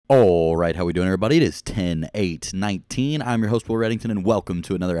All right, how we doing, everybody? It is 10/8/19. I'm your host, Will Reddington, and welcome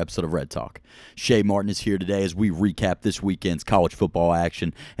to another episode of Red Talk. Shay Martin is here today as we recap this weekend's college football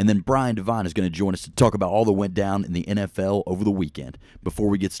action, and then Brian Devine is going to join us to talk about all that went down in the NFL over the weekend. Before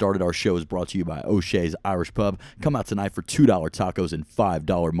we get started, our show is brought to you by O'Shea's Irish Pub. Come out tonight for $2 tacos and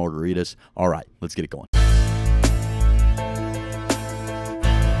 $5 margaritas. All right, let's get it going.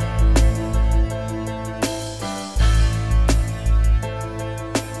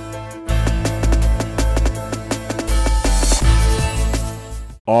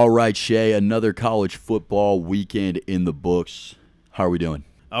 All right, Shay, another college football weekend in the books. How are we doing?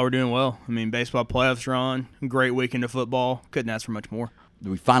 Oh, we're doing well. I mean, baseball playoffs are on. Great weekend of football. Couldn't ask for much more.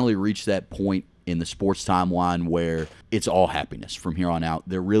 We finally reached that point in the sports timeline where it's all happiness from here on out.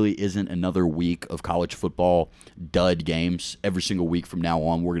 There really isn't another week of college football dud games. Every single week from now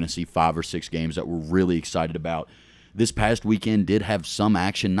on, we're going to see 5 or 6 games that we're really excited about. This past weekend did have some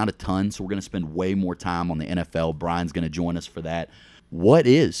action, not a ton, so we're going to spend way more time on the NFL. Brian's going to join us for that. What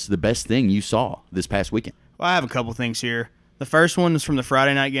is the best thing you saw this past weekend? Well, I have a couple things here. The first one was from the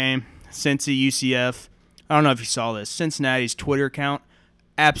Friday night game, Cincy UCF. I don't know if you saw this. Cincinnati's Twitter account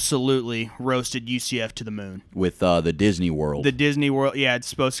absolutely roasted UCF to the moon. With the Disney World. The Disney World, yeah, it's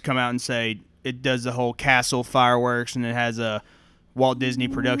supposed to come out and say it does the whole castle fireworks and it has a Walt Disney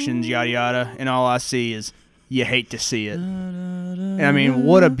Productions, yada, yada. And all I see is you hate to see it. And I mean,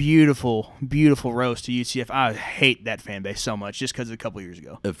 what a beautiful, beautiful roast to UCF. I hate that fan base so much just because a couple years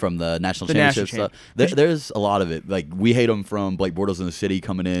ago. From the national championship stuff. There's a lot of it. Like, we hate them from Blake Bortles in the city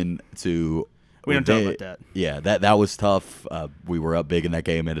coming in to... We don't talk about that. Yeah, that was tough. We were up big in that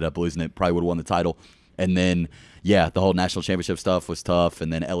game, ended up losing it. Probably would have won the title. And then, yeah, the whole national championship stuff was tough.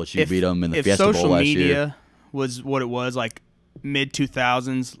 And then LSU beat them in the Fiesta Bowl last year. If social media was what it was, like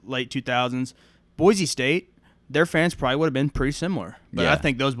mid-2000s, late 2000s, Boise State, their fans probably would have been pretty similar. But yeah. I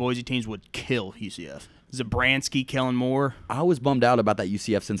think those Boise teams would kill UCF. Zabransky, Kellen Moore. I was bummed out about that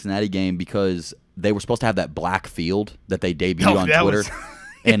UCF-Cincinnati game because they were supposed to have that black field that they debuted on Twitter.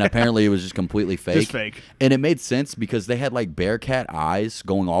 And apparently it was just completely fake. Just fake. And it made sense because they had like Bearcat eyes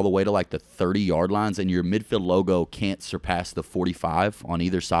going all the way to like the 30-yard lines, and your midfield logo can't surpass the 45 on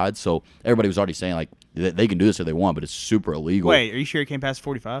either side. So everybody was already saying like they can do this if they want, but it's super illegal. Wait, are you sure it came past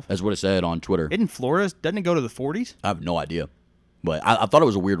 45? That's what it said on Twitter. In Florida, doesn't it go to the 40s? I have no idea. But I thought it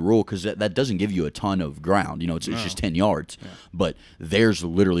was a weird rule because that doesn't give you a ton of ground. You know, it's just 10 yards. Yeah. But theirs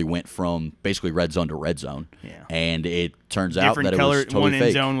literally went from basically red zone to red zone. Yeah. And it turns out that it was totally one fake. One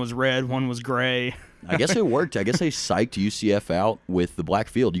end zone was red, one was gray. I guess it worked. I guess they psyched UCF out with the black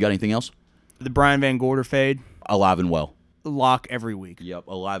field. You got anything else? The Brian Van Gorder fade. Alive and well. Lock every week. Yep,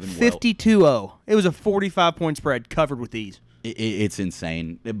 alive and well. 52-0. It was a 45-point spread covered with ease. It's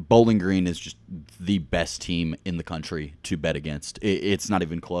insane. Bowling Green is just the best team in the country to bet against. It's not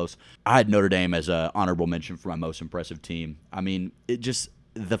even close. I had Notre Dame as an honorable mention for my most impressive team. I mean,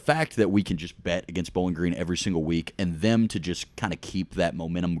 the fact that we can just bet against Bowling Green every single week and them to just kind of keep that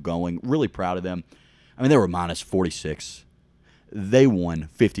momentum going, really proud of them. I mean, they were minus 46. They won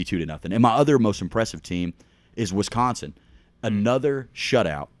 52-0. And my other most impressive team is Wisconsin. Another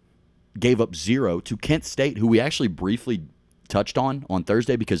shutout. Gave up 0 to Kent State, who we actually briefly touched on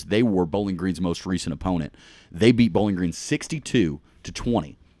Thursday because they were Bowling Green's most recent opponent. They beat Bowling Green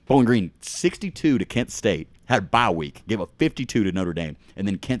 62-20. Bowling Green 62 to Kent State, had a bye week, gave up 52 to Notre Dame, and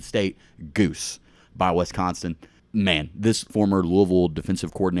then Kent State goose by Wisconsin. Man, this former Louisville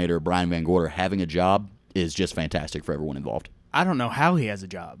defensive coordinator, Brian Van Gorder, having a job is just fantastic for everyone involved. I don't know how he has a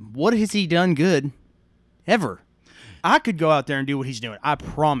job. What has he done good ever? I could go out there and do what he's doing. I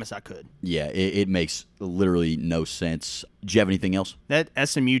promise I could. Yeah, it makes literally no sense. Do you have anything else? That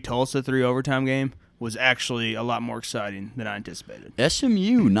SMU-Tulsa 3-overtime game was actually a lot more exciting than I anticipated.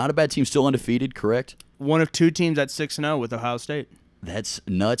 SMU, not a bad team, still undefeated, correct? One of 2 teams at 6-0 with Ohio State. That's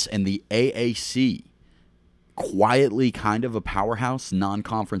nuts. And the AAC, quietly kind of a powerhouse,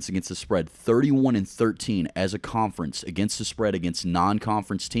 non-conference against the spread, 31-13 as a conference against the spread against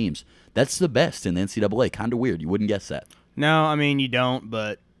non-conference teams. That's the best in the NCAA. Kind of weird. You wouldn't guess that. No, I mean, you don't,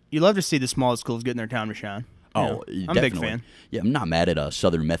 but you love to see the smallest schools getting their time to shine. Oh, I'm definitely. a big fan. Yeah, I'm not mad at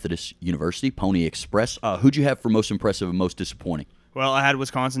Southern Methodist University, Pony Express. Who'd you have for most impressive and most disappointing? Well, I had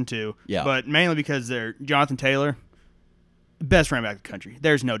Wisconsin too. Yeah. But mainly because they're Jonathan Taylor, best running back in the country.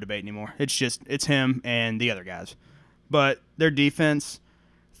 There's no debate anymore. It's him and the other guys. But their defense,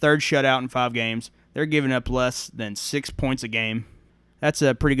 third shutout in 5 games. They're giving up less than 6 points a game. That's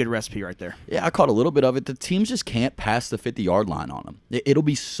a pretty good recipe right there. Yeah, I caught a little bit of it. The teams just can't pass the 50-yard line on them. It'll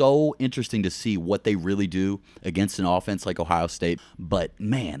be so interesting to see what they really do against an offense like Ohio State. But,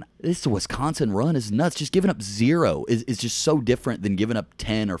 man, this Wisconsin run is nuts. Just giving up 0 is just so different than giving up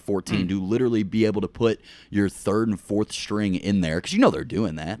 10 or 14 to literally be able to put your third and fourth string in there. Because they're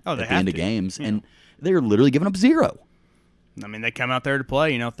doing that at the end of games. Yeah. And they're literally giving up 0. I mean, they come out there to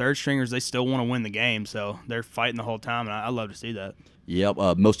play. Third stringers, they still want to win the game. So they're fighting the whole time, and I love to see that.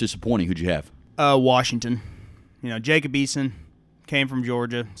 Yep. Most disappointing, who'd you have? Washington. Jacob Eason came from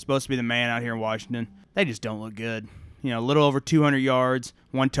Georgia, supposed to be the man out here in Washington. They just don't look good. A little over 200 yards,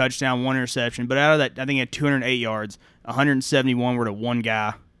 1 touchdown, 1 interception. But out of that, I think he had 208 yards. 171 were to one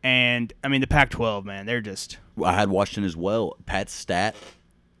guy. And, I mean, the Pac-12, man, they're just... I had Washington as well. Pat's stat,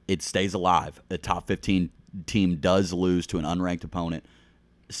 it stays alive. The top 15 team does lose to an unranked opponent.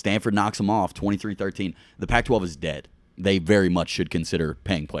 Stanford knocks them off 23-13. The Pac-12 is dead. They very much should consider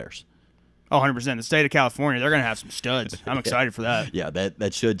paying players. Oh, 100%. The state of California, they're going to have some studs. I'm excited for that. Yeah,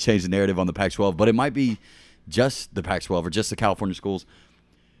 that should change the narrative on the Pac-12, but it might be just the Pac-12 or just the California schools.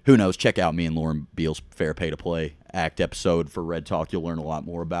 Who knows? Check out me and Lauren Beal's Fair Pay to Play Act episode for Red Talk. You'll learn a lot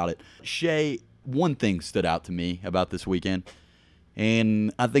more about it. Shay, one thing stood out to me about this weekend,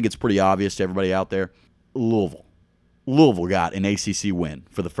 and I think it's pretty obvious to everybody out there. Louisville got an ACC win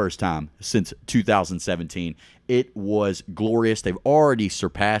for the first time since 2017. It was glorious. They've already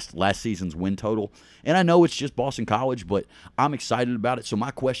surpassed last season's win total. And I know it's just Boston College, but I'm excited about it. So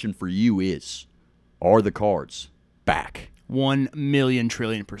my question for you is, are the Cards back?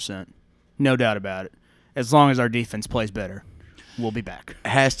 1,000,000,000,000,000%. No doubt about it. As long as our defense plays better, we'll be back.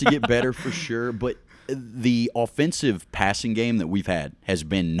 Has to get better for sure, but the offensive passing game that we've had has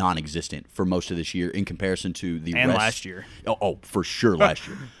been non-existent for most of this year in comparison to the and rest. last year. Oh, for sure last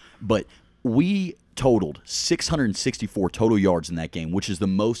year. But we totaled 664 total yards in that game, which is the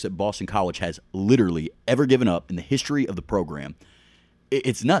most that Boston College has literally ever given up in the history of the program.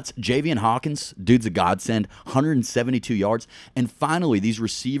 It's nuts. Javian Hawkins, dude's a godsend, 172 yards. And finally, these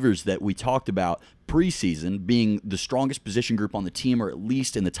receivers that we talked about preseason being the strongest position group on the team, or at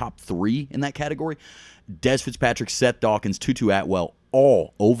least in the top 3 in that category, Des Fitzpatrick, Seth Dawkins, Tutu Atwell,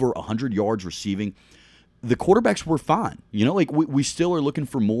 all over 100 yards receiving. The quarterbacks were fine. We still are looking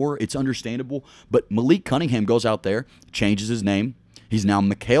for more. It's understandable. But Malik Cunningham goes out there, changes his name. He's now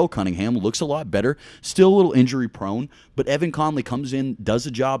Mikhail Cunningham, looks a lot better, still a little injury prone, but Evan Conley comes in, does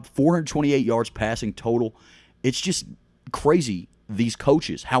the job, 428 yards passing total. It's just crazy, these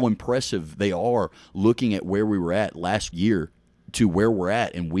coaches, how impressive they are looking at where we were at last year to where we're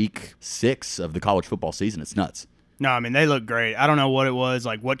at in week 6 of the college football season. It's nuts. No, I mean, they look great. I don't know what it was,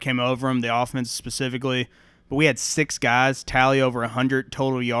 like what came over them, the offense specifically, but we had 6 guys tally over 100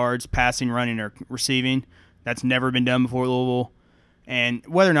 total yards, passing, running, or receiving. That's never been done before Louisville. And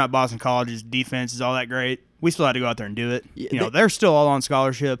whether or not Boston College's defense is all that great, we still had to go out there and do it. Yeah, they're still all on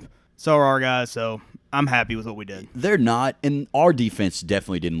scholarship. So are our guys. So I'm happy with what we did. They're not, and our defense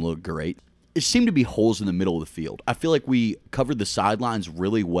definitely didn't look great. It seemed to be holes in the middle of the field. I feel like we covered the sidelines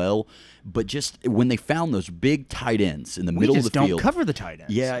really well, but just when they found those big tight ends in the middle of the field. We just don't cover the tight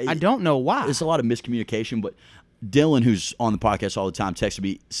ends. Yeah. I don't know why. There's a lot of miscommunication, but Dylan, who's on the podcast all the time, texted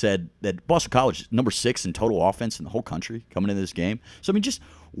me, said that Boston College is number 6 in total offense in the whole country coming into this game. So, I mean, just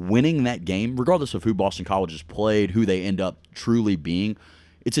winning that game, regardless of who Boston College has played, who they end up truly being,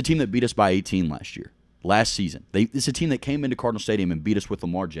 it's a team that beat us by 18 last season. It's a team that came into Cardinal Stadium and beat us with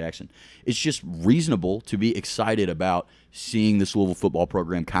Lamar Jackson. It's just reasonable to be excited about seeing this Louisville football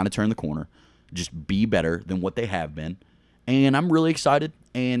program kind of turn the corner, just be better than what they have been. And I'm really excited,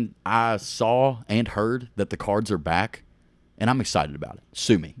 and I saw and heard that the Cards are back, and I'm excited about it.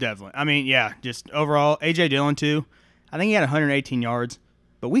 Sue me. Definitely. I mean, yeah, just overall, A.J. Dillon, too. I think he had 118 yards,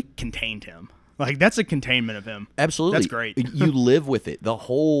 but we contained him. Like, that's a containment of him. Absolutely. That's great. You live with it. The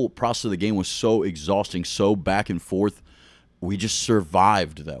whole process of the game was so exhausting, so back and forth. We just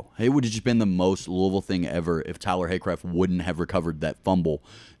survived, though. It would have just been the most Louisville thing ever if Tyler Haycraft wouldn't have recovered that fumble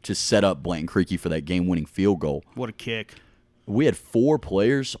to set up Blanton Creekey for that game-winning field goal. What a kick. We had 4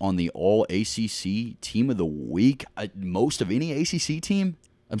 players on the All-ACC Team of the Week, most of any ACC team.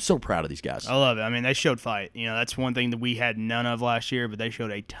 I'm so proud of these guys. I love it. I mean, they showed fight. That's one thing that we had none of last year, but they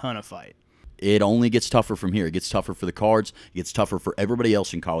showed a ton of fight. It only gets tougher from here. It gets tougher for the Cards. It gets tougher for everybody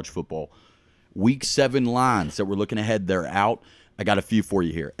else in college football. Week 7 lines that we're looking ahead, they're out. I got a few for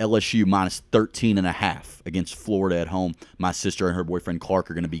you here. LSU minus 13.5 against Florida at home. My sister and her boyfriend Clark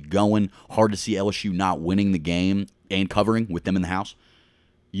are going to be going. Hard to see LSU not winning the game and covering with them in the house.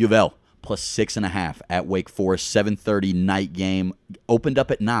 U of L plus 6.5 at Wake Forest. 7:30 night game. Opened up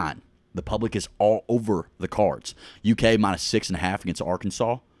at 9. The public is all over the Cards. UK minus 6.5 against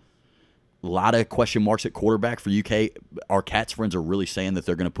Arkansas. A lot of question marks at quarterback for UK. Our Cats friends are really saying that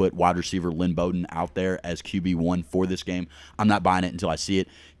they're going to put wide receiver Lynn Bowden out there as QB1 for this game. I'm not buying it until I see it.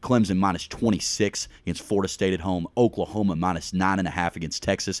 Clemson minus 26 against Florida State at home. Oklahoma minus 9.5 against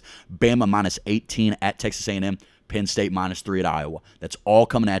Texas. Bama minus 18 at Texas A&M. Penn State minus 3 at Iowa. That's all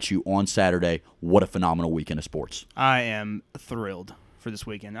coming at you on Saturday. What a phenomenal weekend of sports. I am thrilled for this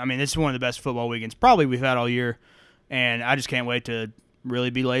weekend. I mean, this is one of the best football weekends probably we've had all year, and I just can't wait to really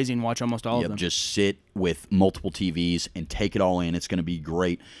be lazy and watch almost all of them. Just sit with multiple TVs and take it all in. It's going to be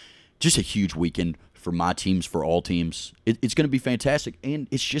great. Just a huge weekend for my teams, for all teams. It's going to be fantastic, and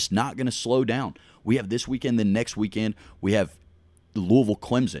it's just not going to slow down. We have this weekend, then next weekend we have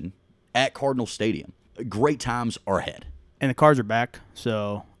Louisville-Clemson at Cardinal Stadium. Great times are ahead. And the Cards are back,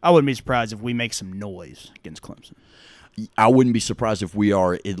 so I wouldn't be surprised if we make some noise against Clemson. I wouldn't be surprised if we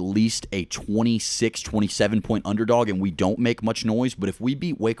are at least a 26, 27-point underdog and we don't make much noise. But if we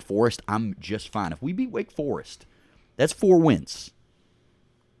beat Wake Forest, I'm just fine. If we beat Wake Forest, that's 4 wins.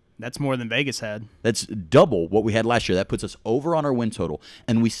 That's more than Vegas had. That's double what we had last year. That puts us over on our win total.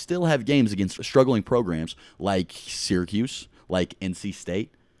 And we still have games against struggling programs like Syracuse, like NC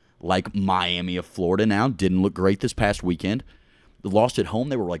State, like Miami of Florida now. Didn't look great this past weekend. They lost at home.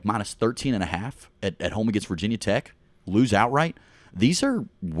 They were like minus 13.5 at home against Virginia Tech. Lose outright. These are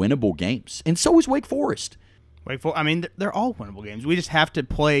winnable games. And so is Wake Forest. I mean, they're all winnable games. We just have to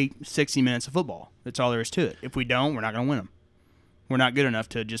play 60 minutes of football. That's all there is to it. If we don't, we're not going to win them. We're not good enough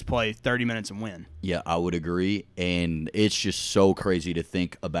to just play 30 minutes and win. Yeah, I would agree. And it's just so crazy to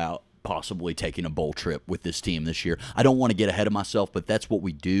think about possibly taking a bowl trip with this team this year. I don't want to get ahead of myself, but that's what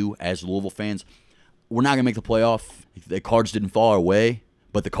we do as Louisville fans. We're not going to make the playoff. The Cards didn't fall our way,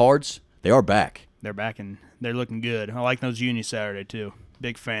 but the Cards, they are back. They're back and they're looking good. I like those unis Saturday too.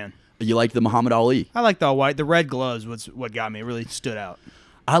 Big fan. You like the Muhammad Ali? I like the all white. The red gloves was what got me. It really stood out.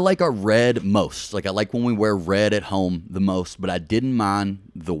 I like our red most. Like I like when we wear red at home the most, but I didn't mind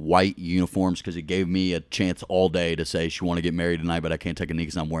the white uniforms because it gave me a chance all day to say she want to get married tonight, but I can't take a knee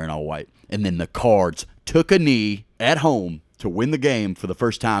because I'm wearing all white. And then the Cards took a knee at home to win the game for the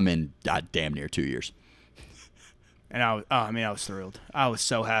first time in damn near 2 years. And I was thrilled. I was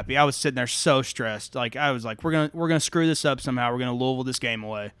so happy. I was sitting there so stressed. Like I was like, we're gonna screw this up somehow. We're gonna Louisville this game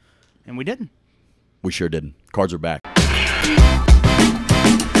away, and we didn't. We sure didn't. Cards are back.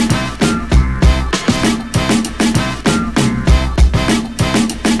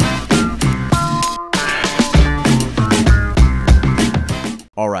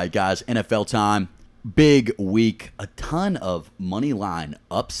 All right, guys. NFL time. Big week. A ton of money line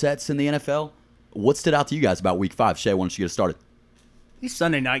upsets in the NFL. What stood out to you guys about Week 5? Shay, why don't you get us started? These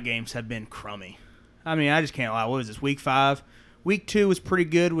Sunday night games have been crummy. I mean, I just can't lie. What was this, Week 5? Week 2 was pretty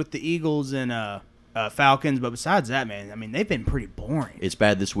good with the Eagles and Falcons, but besides that, man, I mean, they've been pretty boring. It's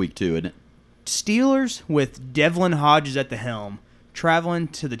bad this week, too, isn't it? Steelers with Devlin Hodges at the helm, traveling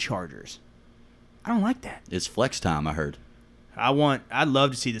to the Chargers. I don't like that. It's flex time, I heard. I'd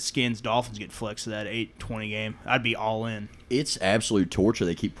love to see the Skins Dolphins get flexed to that 8-20 game. I'd be all in. It's absolute torture.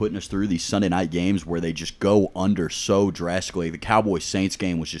 They keep putting us through these Sunday night games where they just go under so drastically. The Cowboys-Saints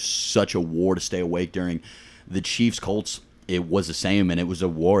game was just such a war to stay awake during. The Chiefs-Colts, it was the same, and it was a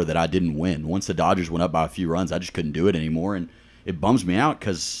war that I didn't win. Once the Dodgers went up by a few runs, I just couldn't do it anymore, and it bums me out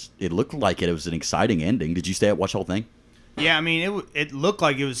because it looked like it was an exciting ending. Did you stay up watch the whole thing? Yeah, I mean, it looked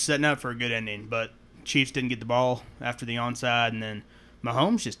like it was setting up for a good ending, but Chiefs didn't get the ball after the onside, and then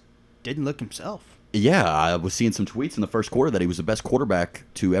Mahomes just didn't look himself. Yeah, I was seeing some tweets in the first quarter that he was the best quarterback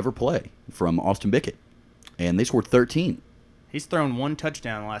to ever play from Austin Bickett, and they scored 13. He's thrown 1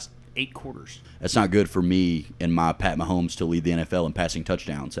 touchdown in the last 8 quarters. That's not good for me and my Pat Mahomes to lead the NFL in passing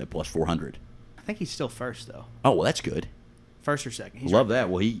touchdowns at plus 400. I think he's still first, though. Oh, well, that's good. First or second. Love that.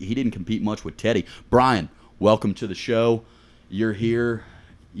 Well, he didn't compete much with Teddy. Brian, welcome to the show. You're here.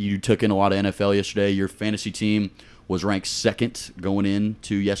 You took in a lot of NFL yesterday. Your fantasy team was ranked second going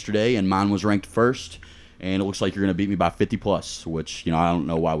into yesterday, and mine was ranked first. And it looks like you're going to beat me by 50+, which, I don't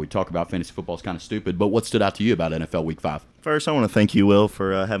know why we talk about fantasy football. It's kind of stupid. But what stood out to you about NFL Week 5? First, I want to thank you, Will,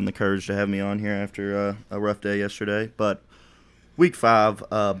 for having the courage to have me on here after a rough day yesterday. But Week 5,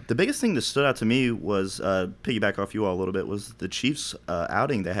 the biggest thing that stood out to me was, piggyback off you all a little bit, was the Chiefs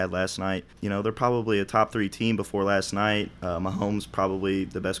outing they had last night. They're probably a top 3 team before last night. Mahomes probably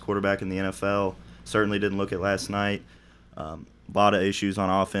the best quarterback in the NFL. Certainly didn't look at last night. A lot of issues on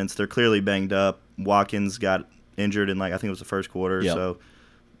offense. They're clearly banged up. Watkins got injured in, I think it was the first quarter. Yep. So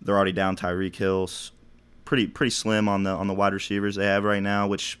they're already down Tyreek Hill pretty slim on the wide receivers they have right now,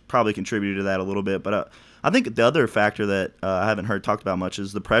 which probably contributed to that a little bit. But I think the other factor that I haven't heard talked about much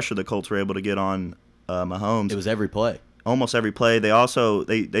is the pressure the Colts were able to get on Mahomes. It was every play. Almost every play. They also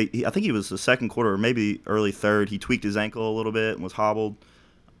I think he was the second quarter or maybe early third. He tweaked his ankle a little bit and was hobbled.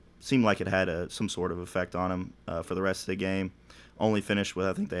 Seemed like it had some sort of effect on him for the rest of the game. Only finished with,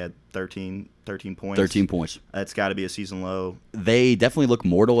 I think they had 13 points. 13 points. That's got to be a season low. They definitely look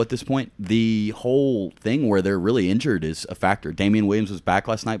mortal at this point. The whole thing where they're really injured is a factor. Damian Williams was back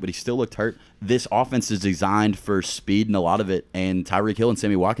last night, but he still looked hurt. This offense is designed for speed and a lot of it, and Tyreek Hill and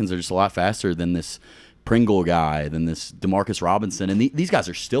Sammy Watkins are just a lot faster than this Pringle guy, than this Demarcus Robinson. And these guys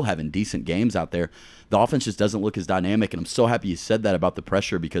are still having decent games out there. The offense just doesn't look as dynamic, and I'm so happy you said that about the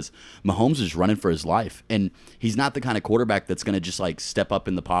pressure because Mahomes is running for his life, and he's not the kind of quarterback that's going to just like step up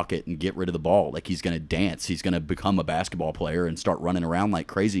in the pocket and get rid of the ball. Like he's going to dance. He's going to become a basketball player and start running around like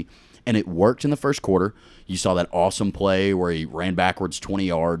crazy. And it worked in the first quarter. You saw that awesome play where he ran backwards 20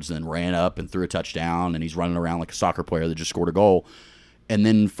 yards and ran up and threw a touchdown, and he's running around like a soccer player that just scored a goal. And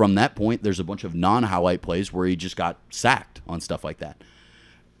then from that point, there's a bunch of non-highlight plays where he just got sacked on stuff like that.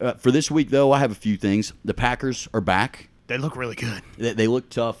 For this week, though, I have a few things. The Packers are back. They look really good. They look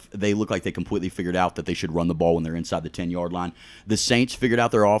tough. They look like they completely figured out that they should run the ball when they're inside the 10-yard line. The Saints figured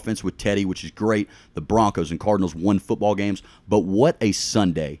out their offense with Teddy, which is great. The Broncos and Cardinals won football games. But what a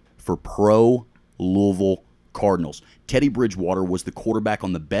Sunday for pro Louisville Cardinals. Teddy Bridgewater was the quarterback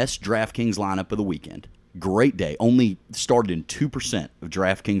on the best DraftKings lineup of the weekend. Great day. Only started in 2% of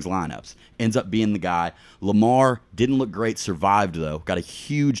DraftKings lineups. Ends up being the guy. Lamar didn't look great, survived, though. Got a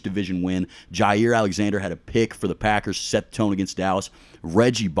huge division win. Jair Alexander had a pick for the Packers, set the tone against Dallas.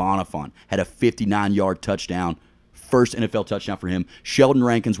 Reggie Bonifant had a 59-yard touchdown. First NFL touchdown for him. Sheldon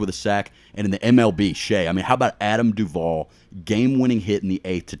Rankins with a sack. And in the MLB, Shea. I mean, how about Adam Duvall? Game-winning hit in the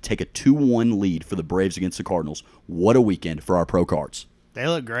 8th to take a 2-1 lead for the Braves against the Cardinals. What a weekend for our pro cards. They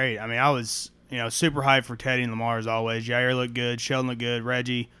look great. I mean, I was super hyped for Teddy and Lamar as always. Jair looked good. Sheldon looked good.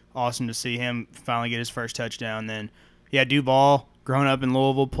 Reggie, awesome to see him finally get his first touchdown. Then, Duvall, growing up in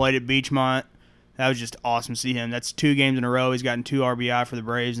Louisville, played at Beachmont. That was just awesome to see him. That's 2 games in a row. He's gotten 2 RBI for the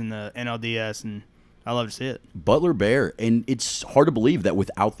Braves in the NLDS, and I love to see it. Butler Bear, and it's hard to believe that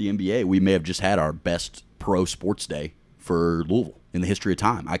without the NBA, we may have just had our best pro sports day for Louisville in the history of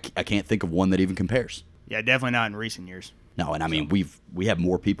time. I can't think of one that even compares. Yeah, definitely not in recent years. No, and I mean we have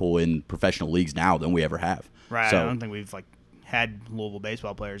more people in professional leagues now than we ever have. Right. So, I don't think we've had Louisville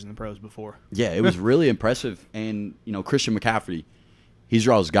baseball players in the pros before. Yeah, it was really impressive. And Christian McCaffrey, he's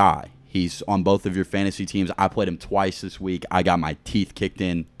your all's guy. He's on both of your fantasy teams. I played him twice this week. I got my teeth kicked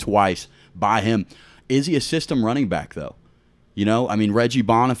in twice by him. Is he a system running back though? Reggie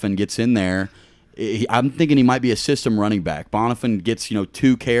Bonifant gets in there. I'm thinking he might be a system running back. Bonifant gets,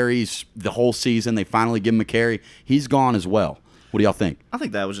 2 carries the whole season. They finally give him a carry. He's gone as well. What do y'all think? I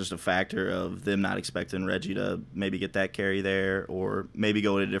think that was just a factor of them not expecting Reggie to maybe get that carry there or maybe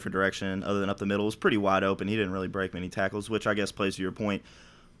go in a different direction other than up the middle. It was pretty wide open. He didn't really break many tackles, which I guess plays to your point.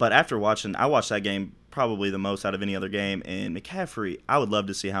 But after I watched that game probably the most out of any other game, and McCaffrey, I would love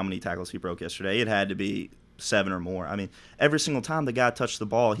to see how many tackles he broke yesterday. It had to be 7 or more. I mean, every single time the guy touched the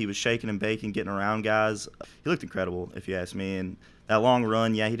ball, he was shaking and baking, getting around guys. He looked incredible, if you ask me. And that long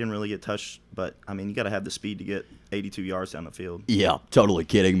run, he didn't really get touched, but, I mean, you got to have the speed to get 82 yards down the field. Yeah, totally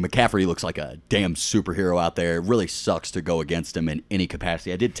kidding. McCaffrey looks like a damn superhero out there. It really sucks to go against him in any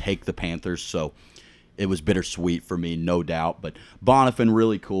capacity. I did take the Panthers, so it was bittersweet for me, no doubt. But Bonifant,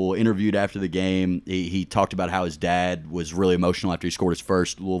 really cool. Interviewed after the game. He talked about how his dad was really emotional after he scored his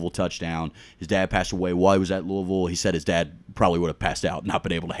first Louisville touchdown. His dad passed away while he was at Louisville. He said his dad probably would have passed out, not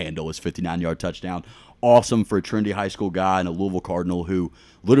been able to handle his 59-yard touchdown. Awesome for a Trinity High School guy and a Louisville Cardinal who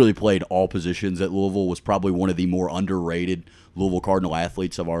literally played all positions at Louisville, was probably one of the more underrated Louisville Cardinal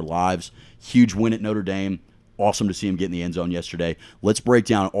athletes of our lives. Huge win at Notre Dame. Awesome to see him get in the end zone yesterday. Let's break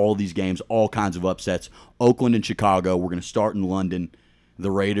down all these games, all kinds of upsets. Oakland and Chicago. We're going to start in London. The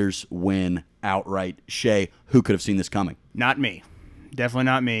Raiders win outright. Shea, who could have seen this coming? Not me. Definitely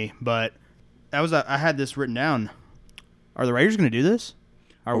not me. But I had this written down. Are the Raiders going to do this?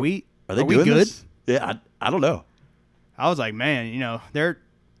 Are we doing good? This? Yeah, I don't know. I was like, man, they're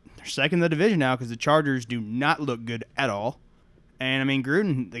second in the division now because the Chargers do not look good at all. And, I mean,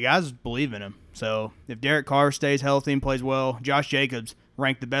 Gruden, the guys believe in him. So if Derek Carr stays healthy and plays well, Josh Jacobs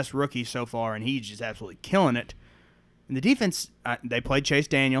ranked the best rookie so far, and he's just absolutely killing it. And the defense, they played Chase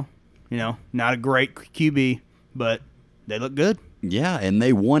Daniel. Not a great QB, but they look good. Yeah, and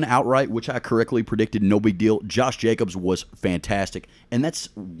they won outright, which I correctly predicted. No big deal. Josh Jacobs was fantastic. And that's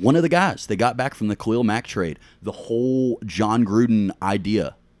one of the guys they got back from the Khalil Mack trade. The whole John Gruden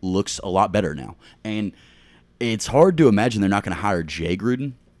idea looks a lot better now. And It's hard to imagine they're not going to hire Jay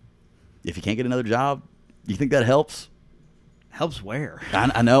Gruden if he can't get another job. Do you think that helps? Helps where?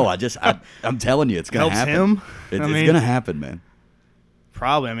 I know. I'm telling you, it's going to Helps happen. him? It's I mean- going to happen, man.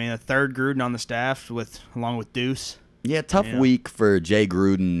 Probably. I mean, a third Gruden on the staff along with Deuce. Yeah, tough Yeah. week for Jay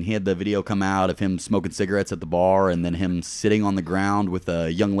Gruden. He had the video come out of him smoking cigarettes at the bar and then him sitting on the ground with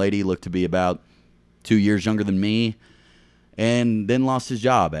a young lady looked to be about 2 years younger than me, and then lost his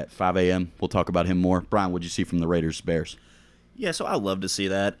job at 5 a.m. We'll talk about him more. Brian, what'd you see from the Raiders-Bears? Yeah, so I love to see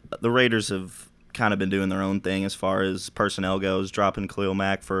that. The Raiders have kind of been doing their own thing as far as personnel goes, dropping Khalil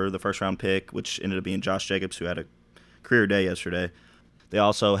Mack for the first-round pick, which ended up being Josh Jacobs, who had a career day yesterday. They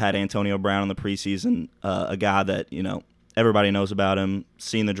also had Antonio Brown in the preseason, a guy that, everybody knows about him,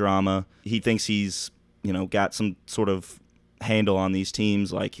 seen the drama. He thinks he's, got some sort of handle on these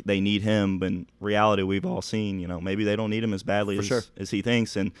teams, like they need him, but in reality we've all seen, maybe they don't need him as badly as he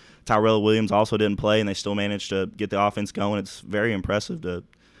thinks. And Tyrell Williams also didn't play, and they still managed to get the offense going. It's very impressive to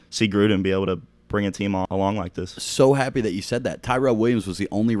see Gruden be able to bring a team along like this. So happy that you said that. Tyrell Williams was the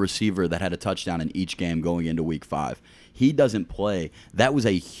only receiver that had a touchdown in each game going into Week 5. He doesn't play. That was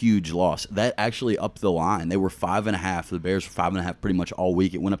a huge loss. That actually upped the line. They were 5.5. The Bears were 5.5 pretty much all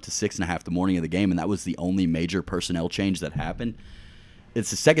week. It went up to 6.5 the morning of the game, and that was the only major personnel change that happened.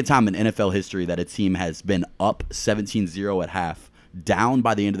 It's the second time in NFL history that a team has been up 17-0 at half, down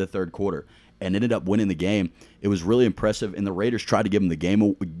by the end of the third quarter, and ended up winning the game. It was really impressive, and the Raiders tried to give the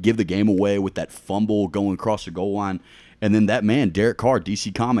game away with that fumble going across the goal line. And then that man, Derek Carr,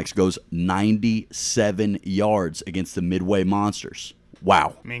 DC Comics, goes 97 yards against the Midway Monsters.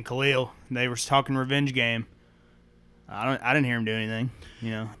 Wow. I mean, Khalil, they were talking revenge game. I didn't hear him do anything,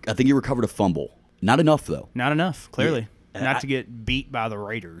 I think he recovered a fumble. Not enough, though. Not enough, clearly. Yeah. Not to get beat by the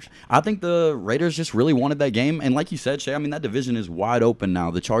Raiders. I think the Raiders just really wanted that game. And like you said, Shay, I mean, that division is wide open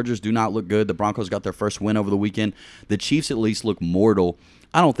now. The Chargers do not look good. The Broncos got their first win over the weekend. The Chiefs at least look mortal.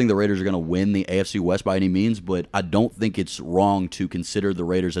 I don't think the Raiders are going to win the AFC West by any means, but I don't think it's wrong to consider the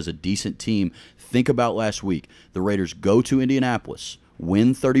Raiders as a decent team. Think about last week. The Raiders go to Indianapolis,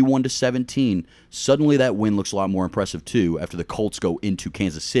 win 31-17. Suddenly that win looks a lot more impressive, too, after the Colts go into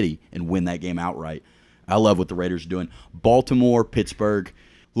Kansas City and win that game outright. I love what the Raiders are doing. Baltimore, Pittsburgh.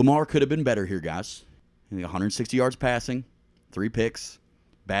 Lamar could have been better here, guys. 160 yards passing, 3 picks,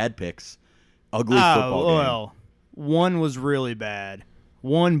 bad picks, ugly football game. Well, one was really bad.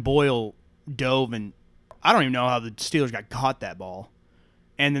 One, Boyle dove, and I don't even know how the Steelers got caught that ball.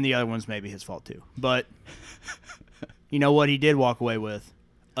 And then the other one's maybe his fault too. But you know what? He did walk away with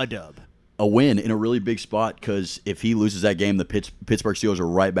a dub. A win in a really big spot, because if he loses that game, the Pittsburgh Steelers are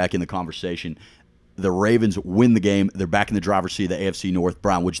right back in the conversation. The Ravens win the game. They're back in the driver's seat of the AFC North.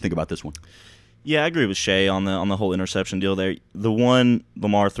 Brian, what'd you think about this one? Yeah, I agree with Shay on the whole interception deal there. The one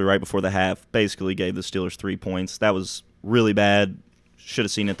Lamar threw right before the half basically gave the Steelers 3 points. That was really bad. Should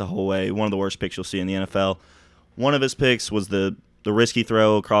have seen it the whole way. One of the worst picks you'll see in the NFL. One of his picks was the risky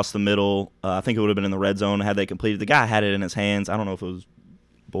throw across the middle. I think it would have been in the red zone had they completed. The guy had it in his hands. I don't know if it was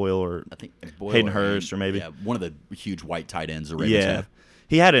Boyle or Hayden Hurst or maybe. Yeah, one of the huge white tight ends the Ravens have.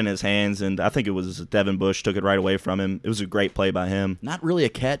 He had it in his hands, and I think it was Devin Bush took it right away from him. It was a great play by him. Not really a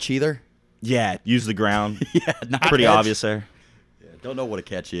catch either. Yeah, use the ground. Yeah, not Pretty a catch. obvious there. Yeah, don't know what a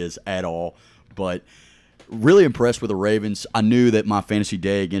catch is at all, but really impressed with the Ravens. I knew that my fantasy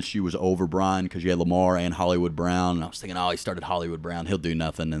day against you was over, Brian, because you had Lamar and Hollywood Brown. And I was thinking, he started Hollywood Brown. He'll do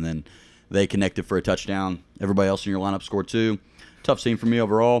nothing. And then they connected for a touchdown. Everybody else in your lineup scored 2. Tough scene for me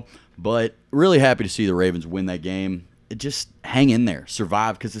overall, but really happy to see the Ravens win that game. Just hang in there,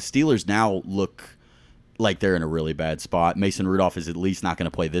 survive, because the Steelers now look like they're in a really bad spot. Mason Rudolph is at least not going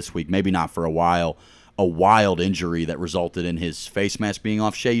to play this week, maybe not for a while. A wild injury that resulted in his face mask being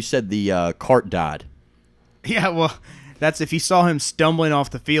off. Shay, you said the cart died. Yeah, well, that's if you saw him stumbling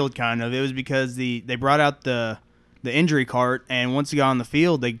off the field, kind of. It was because they brought out the injury cart, and once he got on the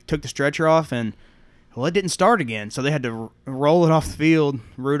field, they took the stretcher off, and it didn't start again. So they had to roll it off the field.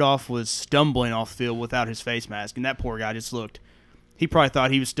 Rudolph was stumbling off the field without his face mask, and that poor guy just looked. He probably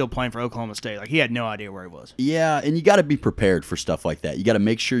thought he was still playing for Oklahoma State. Like, he had no idea where he was. Yeah, and you got to be prepared for stuff like that. You got to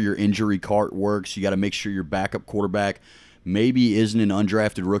make sure your injury cart works. You got to make sure your backup quarterback maybe isn't an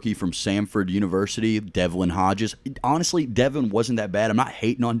undrafted rookie from Samford University, Devlin Hodges. Honestly, Devlin wasn't that bad. I'm not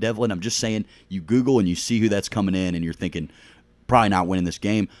hating on Devlin. I'm just saying you Google and you see who that's coming in, and you're thinking probably not winning this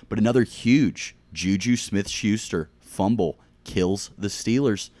game. But another huge Juju Smith-Schuster fumble kills the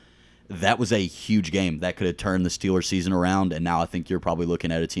Steelers. That was a huge game. That could have turned the Steelers season around, and now I think you're probably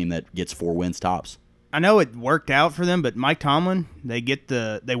looking at a team that gets 4 wins tops. I know it worked out for them, but Mike Tomlin, they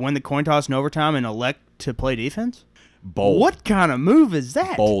win the coin toss in overtime and elect to play defense? Bold. What kind of move is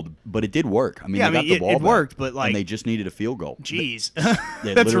that? Bold, but it did work. I mean, Yeah, they I mean, got the ball it back, worked, but, like, and they just needed a field goal. Jeez,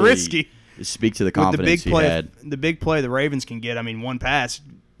 They that's literally risky. Speak to the With confidence he had. the big play the Ravens can get. I mean, one pass,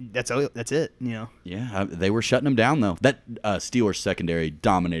 that's it. You know. Yeah, they were shutting them down, though. That Steelers secondary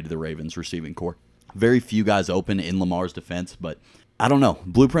dominated the Ravens receiving core. Very few guys open in Lamar's defense, but I don't know.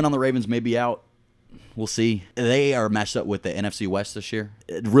 Blueprint on the Ravens may be out. We'll see. They are matched up with the NFC West this year.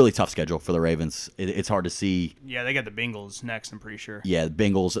 Really tough schedule for the Ravens. It's hard to see. Yeah, they got the Bengals next, I'm pretty sure. Yeah, the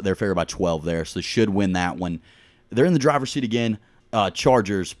Bengals, they're favored by 12 there, so they should win that one. They're in the driver's seat again.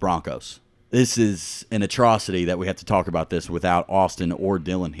 Chargers, Broncos. This is an atrocity that we have to talk about this without Austin or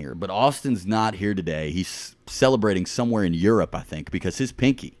Dylan here. But Austin's not here today. He's celebrating somewhere in Europe, I think, because his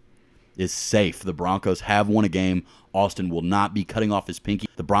pinky is safe. The Broncos have won a game. Austin will not be cutting off his pinky.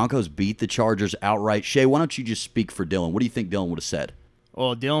 The Broncos beat the Chargers outright. Shay, why don't you just speak for Dylan? What do you think Dylan would have said?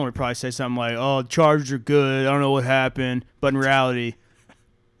 Well, Dylan would probably say something like, "Oh, the Chargers are good. I don't know what happened." But in reality,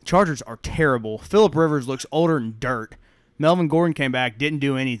 Chargers are terrible. Phillip Rivers looks older than dirt. Melvin Gordon came back, didn't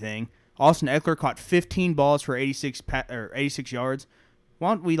do anything. Austin Eckler caught 15 balls for 86 yards.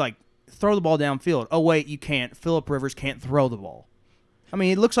 Why don't we, throw the ball downfield? Oh, wait, you can't. Phillip Rivers can't throw the ball. I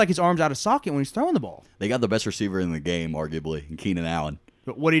mean, it looks like his arm's out of socket when he's throwing the ball. They got the best receiver in the game, arguably, in Keenan Allen.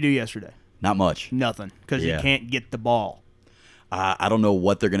 But what did he do yesterday? Not much. Nothing, because Yeah. he can't get the ball. I don't know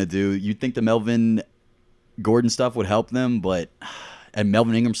what they're going to do. You'd think the Melvin Gordon stuff would help them, but and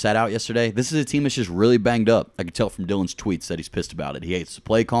Melvin Ingram sat out yesterday. This is a team that's just really banged up. I could tell from Dylan's tweets that he's pissed about it. He hates the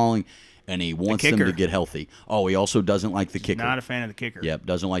play calling, and he wants them to get healthy. Oh, he also doesn't like the kicker. Not a fan of the kicker. Yep,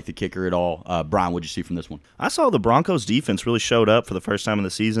 doesn't like the kicker at all. Brian, what'd you see from this one? I saw the Broncos defense really showed up for the first time in the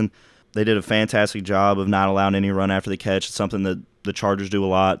season. They did a fantastic job of not allowing any run after the catch. It's something that the Chargers do a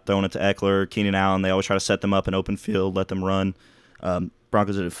lot, throwing it to Eckler, Keenan Allen. They always try to set them up in open field, let them run.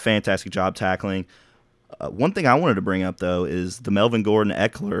 Broncos did a fantastic job tackling. One thing I wanted to bring up, though, is the Melvin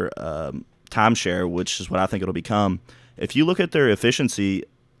Gordon-Eckler timeshare, which is what I think it'll become. If you look at their efficiency,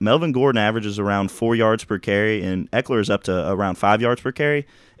 Melvin Gordon averages around 4 yards per carry, and Eckler is up to around 5 yards per carry.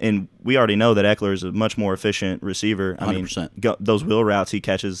 And we already know that Eckler is a much more efficient receiver. 100%. Those wheel routes he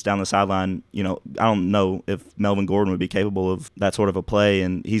catches down the sideline, I don't know if Melvin Gordon would be capable of that sort of a play,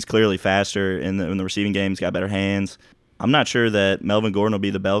 and he's clearly faster in the receiving game. He's got better hands. I'm not sure that Melvin Gordon will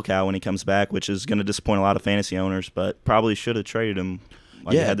be the bell cow when he comes back, which is going to disappoint a lot of fantasy owners, but probably should have traded him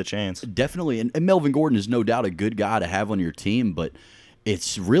while you had the chance. Definitely. And Melvin Gordon is no doubt a good guy to have on your team, but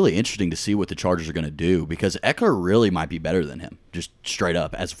it's really interesting to see what the Chargers are going to do because Eckler really might be better than him, just straight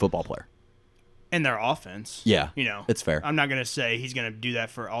up as a football player. In their offense. Yeah, it's fair. I'm not going to say he's going to do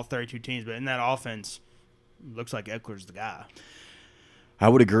that for all 32 teams, but in that offense, looks like Eckler's the guy. I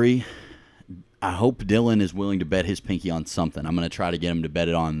would agree. I hope Dylan is willing to bet his pinky on something. I'm going to try to get him to bet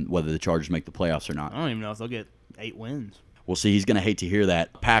it on whether the Chargers make the playoffs or not. I don't even know if they'll get 8 wins. We'll see. He's going to hate to hear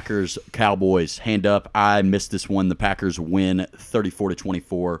that. Packers, Cowboys, hand up. I missed this one. The Packers win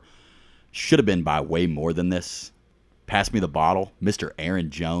 34-24. Should have been by way more than this. Pass me the bottle. Mr. Aaron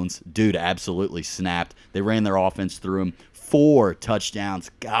Jones. Dude absolutely snapped. They ran their offense through him. 4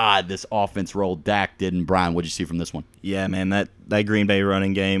 touchdowns. God, this offense rolled. Dak didn't. Brian, what'd you see from this one? Yeah, man, that Green Bay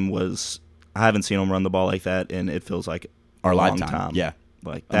running game was – I haven't seen them run the ball like that, and it feels like Our a long lifetime. time. Yeah.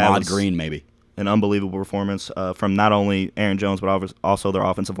 Like that Ahmad was Green, maybe. an unbelievable performance from not only Aaron Jones, but also their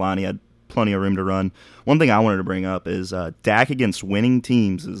offensive line. He had plenty of room to run. One thing I wanted to bring up is Dak against winning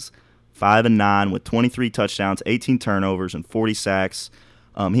teams is 5-9 with 23 touchdowns, 18 turnovers, and 40 sacks.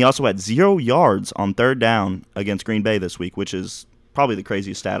 He also had 0 yards on third down against Green Bay this week, which is probably the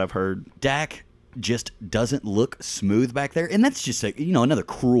craziest stat I've heard. Dak just doesn't look smooth back there, and that's just another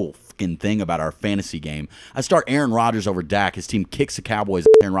cruel fucking thing about our fantasy game. I start Aaron Rodgers over Dak. His team kicks the Cowboys.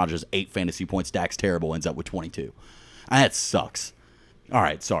 Aaron Rodgers 8 fantasy points. Dak's terrible. Ends up with 22. That sucks. All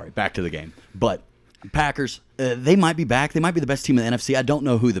right, sorry. Back to the game. But Packers, they might be back. They might be the best team in the NFC. I don't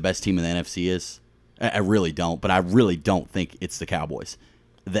know who the best team in the NFC is. I really don't, but I really don't think it's the Cowboys.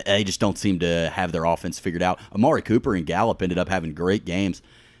 They just don't seem to have their offense figured out. Amari Cooper and Gallup ended up having great games.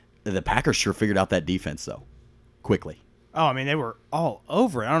 The Packers sure figured out that defense, though, quickly. Oh, I mean, they were all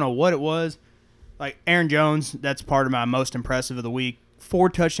over it. I don't know what it was. Like, Aaron Jones, that's part of my most impressive of the week. 4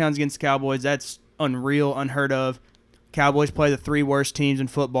 touchdowns against the Cowboys. That's unreal, unheard of. Cowboys play the 3 worst teams in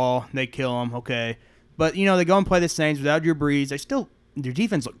football. They kill them, okay. But, they go and play the Saints without Drew Brees. Their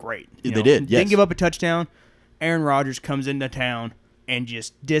defense looked great. They did, yes. Didn't give up a touchdown. Aaron Rodgers comes into town and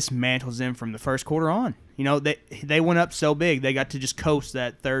just dismantles them from the first quarter on. They went up so big, they got to just coast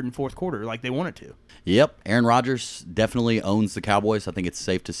that third and fourth quarter like they wanted to. Yep, Aaron Rodgers definitely owns the Cowboys. I think it's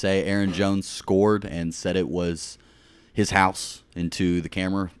safe to say Aaron Jones scored and said it was his house into the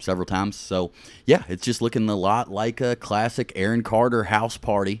camera several times. So, yeah, it's just looking a lot like a classic Aaron Carter house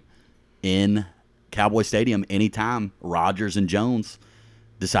party in Cowboy Stadium anytime Rodgers and Jones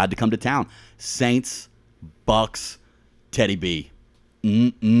decide to come to town. Saints, Bucks, Teddy B.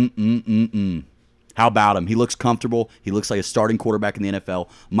 How about him? He looks comfortable. He looks like a starting quarterback in the NFL.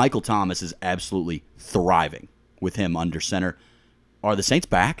 Michael Thomas is absolutely thriving with him under center. Are the Saints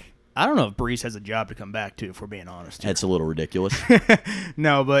back? I don't know if Brees has a job to come back to, if we're being honest. That's a little ridiculous.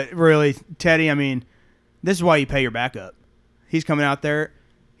 No, but really, Teddy, I mean, this is why you pay your backup. He's coming out there.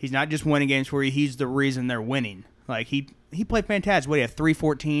 He's not just winning games for you. He's the reason they're winning. Like, he played fantastic. What, he had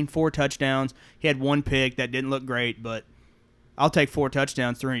 314, 4 touchdowns. He had 1 pick that didn't look great, but I'll take 4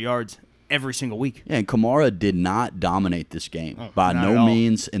 touchdowns, 300 yards every single week. Yeah, and Kamara did not dominate this game by no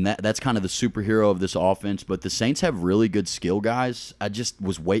means, and that's kind of the superhero of this offense. But the Saints have really good skill guys. I just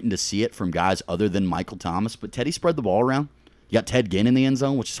was waiting to see it from guys other than Michael Thomas. But Teddy spread the ball around. You got Ted Ginn in the end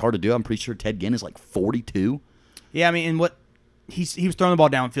zone, which is hard to do. I'm pretty sure Ted Ginn is like 42. Yeah, I mean, and what he was throwing the ball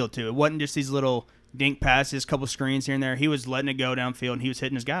downfield too. It wasn't just these little dink passes, couple screens here and there. He was letting it go downfield, and he was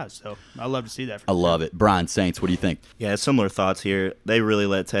hitting his guys. So I love to see that. I love it. Brian, Saints, what do you think? Yeah, similar thoughts here. They really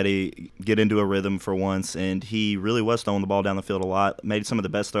let Teddy get into a rhythm for once, and he really was throwing the ball down the field a lot. Made some of the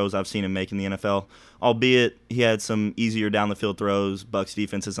best throws I've seen him make in the NFL, albeit he had some easier down the field throws. Bucs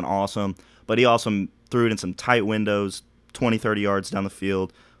defense isn't awesome, but he also threw it in some tight windows, 20, 30 yards down the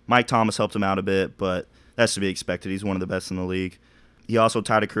field. Mike Thomas helped him out a bit, but that's to be expected. He's one of the best in the league. He also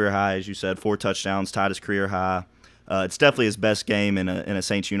tied a career high, as you said, 4 touchdowns, tied his career high. It's definitely his best game in a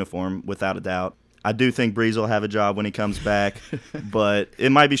Saints uniform, without a doubt. I do think Brees will have a job when he comes back, but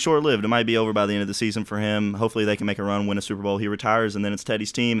it might be short-lived. It might be over by the end of the season for him. Hopefully they can make a run, win a Super Bowl. He retires, and then it's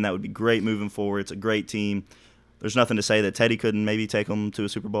Teddy's team, and that would be great moving forward. It's a great team. There's nothing to say that Teddy couldn't maybe take them to a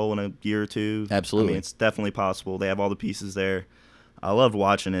Super Bowl in a year or two. Absolutely. I mean, it's definitely possible. They have all the pieces there. I loved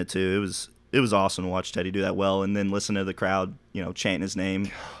watching it, too. It was awesome to watch Teddy do that well, and then listen to the crowd, chanting his name.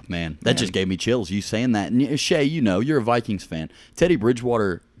 Man, that just gave me chills. You saying that. And Shay, you're a Vikings fan. Teddy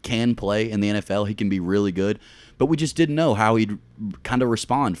Bridgewater can play in the NFL. He can be really good. But we just didn't know how he'd kind of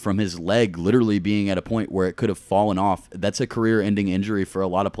respond from his leg literally being at a point where it could have fallen off. That's a career-ending injury for a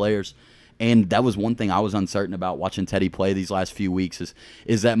lot of players. And that was one thing I was uncertain about watching Teddy play these last few weeks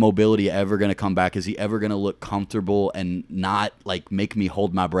is that mobility ever going to come back? Is he ever going to look comfortable and not like make me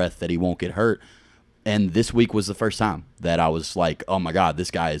hold my breath that he won't get hurt? And this week was the first time that I was like, oh my God,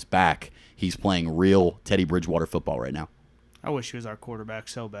 this guy is back. He's playing real Teddy Bridgewater football right now. I wish he was our quarterback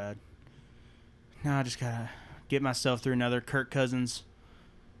so bad. Now I just got to get myself through another Kirk Cousins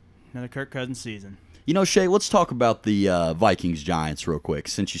season. Shay, let's talk about the Vikings-Giants real quick,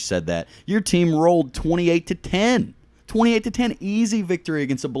 since you said that. Your team rolled 28-10. 28-10, easy victory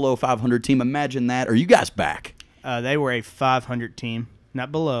against a below 500 team. Imagine that. Are you guys back? They were a 500 team,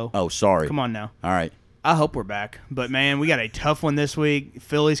 not below. Oh, sorry. Come on now. All right. I hope we're back. But, man, we got a tough one this week.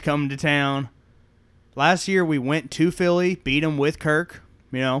 Philly's coming to town. Last year we went to Philly, beat them with Kirk.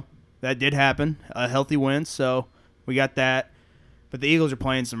 That did happen. A healthy win, so we got that. But the Eagles are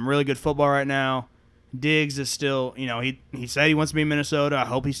playing some really good football right now. Diggs is still, he said he wants to be in Minnesota. I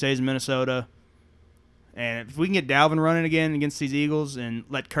hope he stays in Minnesota. And if we can get Dalvin running again against these Eagles and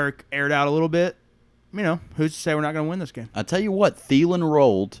let Kirk air it out a little bit, who's to say we're not going to win this game? I tell you what, Thielen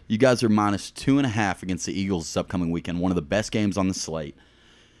rolled. You guys are minus 2.5 against the Eagles this upcoming weekend. One of the best games on the slate.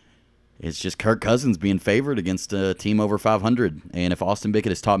 It's just Kirk Cousins being favored against a team over 500. And if Austin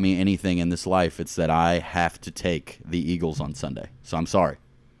Bickett has taught me anything in this life, it's that I have to take the Eagles on Sunday. So I'm sorry.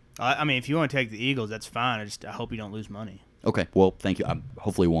 I mean, if you want to take the Eagles, that's fine. I hope you don't lose money. Okay, well, thank you. I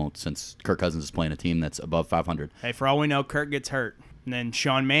hopefully won't, since Kirk Cousins is playing a team that's above 500. Hey, for all we know, Kirk gets hurt, and then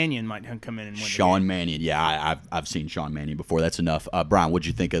Sean Mannion might come in and win. Sean Mannion, yeah, I've seen Sean Mannion before. That's enough. Brian, what'd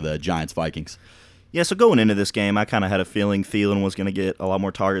you think of the Giants-Vikings? Yeah, so going into this game, I kind of had a feeling Thielen was going to get a lot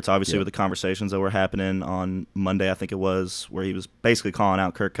more targets, obviously, with the conversations that were happening on Monday, I think it was, where he was basically calling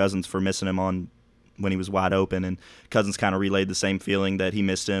out Kirk Cousins for missing him on when he was wide open, and Cousins kind of relayed the same feeling that he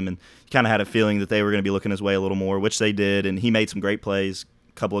missed him, and kind of had a feeling that they were going to be looking his way a little more, which they did, and he made some great plays,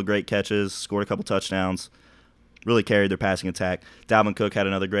 a couple of great catches, scored a couple touchdowns, really carried their passing attack. Dalvin Cook had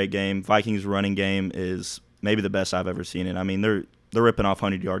another great game. Vikings' running game is maybe the best I've ever seen it. I mean, they're ripping off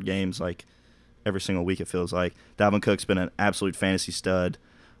 100-yard games like every single week, it feels like. Dalvin Cook's been an absolute fantasy stud.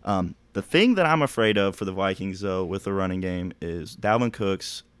 The thing that I'm afraid of for the Vikings, though, with the running game is Dalvin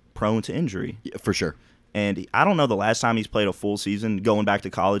Cook's prone to injury. Yeah, for sure. And I don't know the last time he's played a full season going back to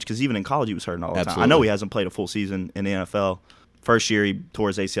college, because even in college he was hurting all the time. Absolutely. I know he hasn't played a full season in the NFL. First year he tore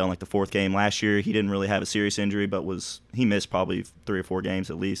his ACL in like the 4th game. Last year he didn't really have a serious injury, but he missed probably 3 or 4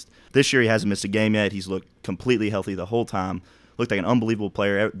 games at least. This year he hasn't missed a game yet. He's looked completely healthy the whole time. Looked like an unbelievable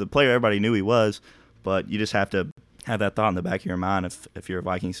player, the player everybody knew he was. But you just have to have that thought in the back of your mind if you're a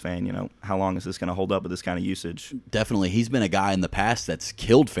Vikings fan, how long is this going to hold up with this kind of usage? Definitely. He's been a guy in the past that's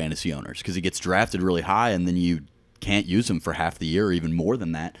killed fantasy owners because he gets drafted really high and then you can't use him for half the year or even more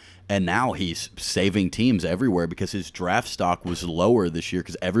than that. And now he's saving teams everywhere because his draft stock was lower this year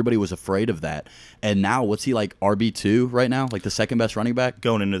because everybody was afraid of that. And now, what's he like, RB2 right now? Like the second best running back?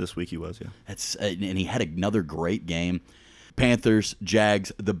 Going into this week he was, yeah. And he had another great game. Panthers,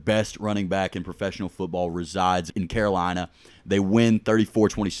 Jags, the best running back in professional football resides in Carolina. They win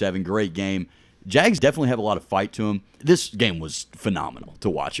 34-27. Great game. Jags definitely have a lot of fight to them. This game was phenomenal to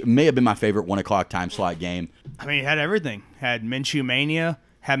watch. It may have been my favorite 1 o'clock time slot game. I mean, it had everything. Had Minshew mania.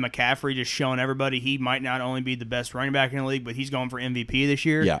 Had McCaffrey just showing everybody he might not only be the best running back in the league, but he's going for MVP this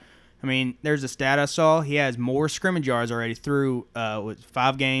year. Yeah. I mean, there's a stat I saw. He has more scrimmage yards already through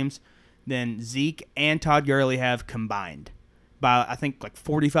 5 games than Zeke and Todd Gurley have combined by, I think, like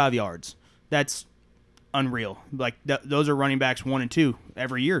 45 yards. That's unreal. Like, those are running backs 1 and 2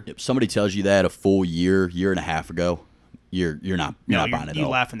 every year. If somebody tells you that a full year and a half ago, you're not buying it at all. You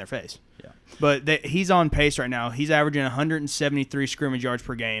laugh in their face. Yeah. But he's on pace right now. He's averaging 173 scrimmage yards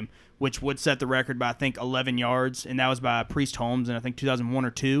per game, which would set the record by, I think, 11 yards, and that was by Priest Holmes in, I think, 2001 or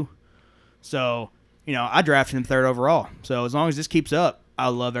 2. So, I drafted him 3rd overall. So as long as this keeps up, I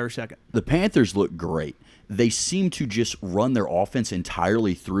love every second. The Panthers look great. They seem to just run their offense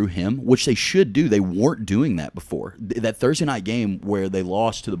entirely through him, which they should do. They weren't doing that before. That Thursday night game where they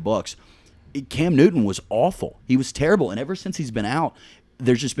lost to the Bucs, Cam Newton was awful. He was terrible, and ever since he's been out,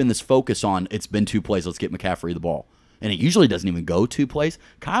 there's just been this focus on it's been 2 plays, let's get McCaffrey the ball. And it usually doesn't even go 2 plays.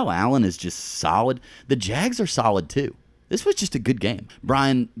 Kyle Allen is just solid. The Jags are solid too. This was just a good game.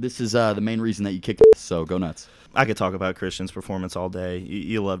 Brian, this is the main reason that you kicked it, so go nuts. I could talk about Christian's performance all day.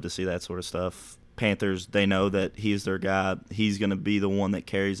 You love to see that sort of stuff. Panthers, they know that he's their guy. He's going to be the one that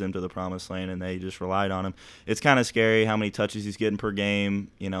carries them to the promised land, and they just relied on him. It's kind of scary how many touches he's getting per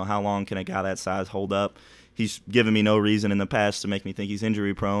game. How long can a guy that size hold up? He's given me no reason in the past to make me think he's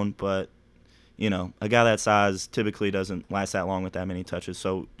injury prone, but a guy that size typically doesn't last that long with that many touches,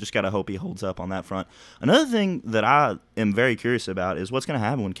 so just got to hope he holds up on that front. Another thing that I am very curious about is what's going to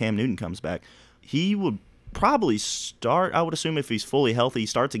happen when Cam Newton comes back. He would probably start, I would assume if he's fully healthy, he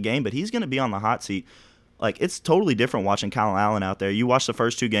starts a game, but he's going to be on the hot seat. Like, it's totally different watching Kyle Allen out there. You watch the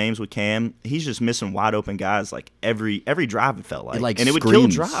first 2 games with Cam, he's just missing wide open guys like every drive it felt like. And it would kill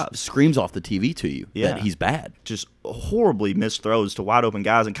drives. Screams off the TV to you that he's bad. Just horribly missed throws to wide open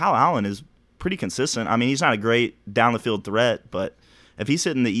guys, and Kyle Allen is pretty consistent. I mean, he's not a great down the field threat, but if he's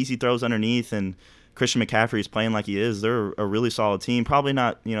hitting the easy throws underneath and Christian McCaffrey is playing like he is, they're a really solid team. Probably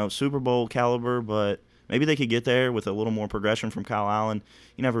not, Super Bowl caliber, but maybe they could get there with a little more progression from Kyle Allen.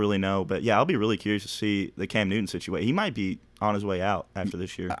 You never really know. But, yeah, I'll be really curious to see the Cam Newton situation. He might be on his way out after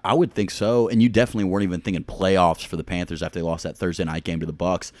this year. I would think so. And you definitely weren't even thinking playoffs for the Panthers after they lost that Thursday night game to the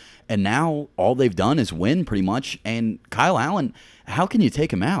Bucs. And now all they've done is win pretty much. And Kyle Allen, how can you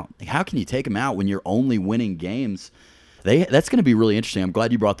take him out? How can you take him out when you're only winning games? That's going to be really interesting. I'm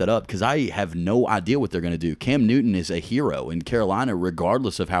glad you brought that up because I have no idea what they're going to do. Cam Newton is a hero in Carolina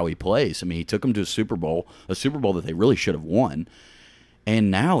regardless of how he plays. I mean, he took them to a Super Bowl that they really should have won.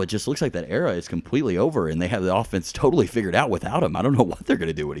 And now it just looks like that era is completely over, and they have the offense totally figured out without him. I don't know what they're going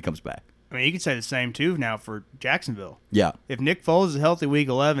to do when he comes back. I mean, you could say the same, too, now for Jacksonville. Yeah. If Nick Foles is healthy week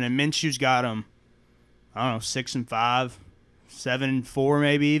 11 and Minshew's got him, 6-5, 7-4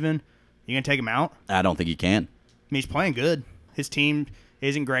 maybe even, you going to take him out? I don't think he can. I mean, he's playing good. His team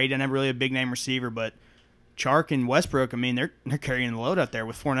isn't great. Doesn't have really a big-name receiver, but Chark and Westbrook, I mean, they're carrying the load out there.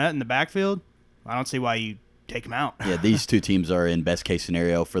 With Fournette in the backfield, I don't see why you take him out. Yeah, these 2 teams are in best-case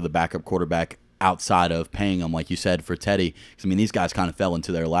scenario for the backup quarterback outside of paying them, like you said, for Teddy. I mean, these guys kind of fell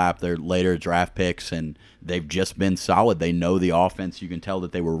into their lap. They're later draft picks, and they've just been solid. They know the offense. You can tell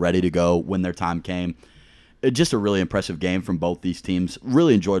that they were ready to go when their time came. Just a really impressive game from both these teams.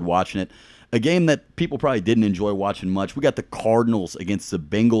 Really enjoyed watching it. A game that people probably didn't enjoy watching much. We got the Cardinals against the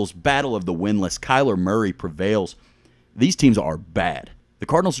Bengals. Battle of the winless. Kyler Murray prevails. These teams are bad. The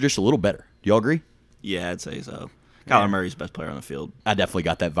Cardinals are just a little better. Do y'all agree? Yeah, I'd say so. Kyler Murray's the best player on the field. I definitely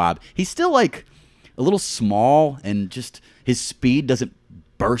got that vibe. He's still like a little small, and just his speed doesn't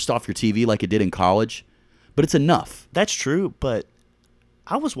burst off your TV like it did in college, but it's enough. That's true, but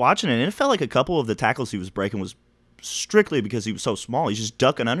I was watching it, and it felt like a couple of the tackles he was breaking was strictly because he was so small. He's just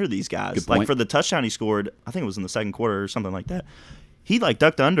ducking under these guys. Good point. Like for the touchdown he scored, I think it was in the second quarter or something like that. He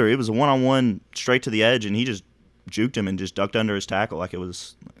ducked under. It was a one-on-one straight to the edge, and he just juked him and just ducked under his tackle like it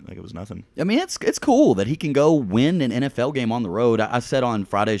was nothing. I mean, it's cool that he can go win an NFL game on the road. I said on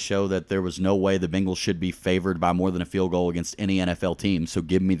Friday's show that there was no way the Bengals should be favored by more than a field goal against any NFL team, so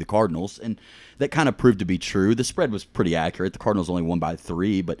give me the Cardinals. And that kind of proved to be true. The spread was pretty accurate. The Cardinals only won by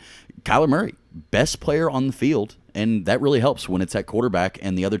 3, but Kyler Murray, best player on the field, and that really helps when it's at quarterback,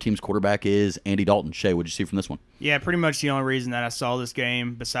 and the other team's quarterback is Andy Dalton. Shay, what did you see from this one? Yeah, pretty much the only reason that I saw this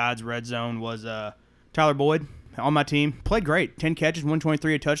game besides red zone was Tyler Boyd on my team. Played great. 10 catches,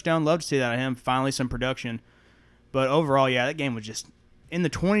 123, a touchdown. Love to see that out of him. Finally some production. But overall, yeah, that game was just in the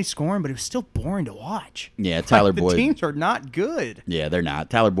 20s scoring, but it was still boring to watch. Yeah, Tyler the Boyd. The teams are not good. Yeah, they're not.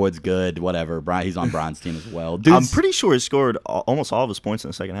 Tyler Boyd's good, whatever. Brian, he's on Brian's team as well. I'm pretty sure he scored almost all of his points in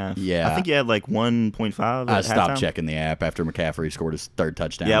the second half. Yeah. I think he had like 1.5 I at stopped halftime. checking the app after McCaffrey scored his 3rd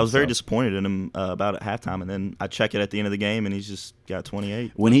touchdown. Yeah, I was very disappointed in him about at halftime, and then I check it at the end of the game, and he's just got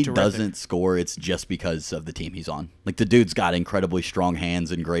 28. When he Terrific. doesn't score, it's just because of the team he's on. Like, the dude's got incredibly strong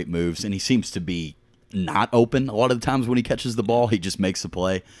hands and great moves, and he seems to be not open a lot of the times when he catches the ball. He just makes the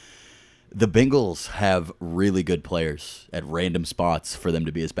play. The Bengals have really good players at random spots for them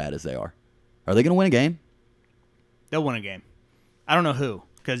to be as bad as they are. Are they going to win a game? They'll win a game. I don't know who,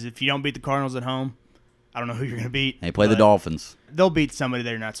 because if you don't beat the Cardinals at home, I don't know who you're going to beat. They play the but Dolphins. They'll beat somebody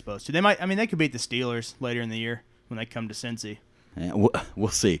they're not supposed to. They might. I mean, they could beat the Steelers later in the year when they come to Cincy. Yeah, we'll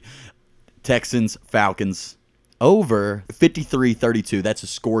see. Texans, Falcons, over 53-32. That's a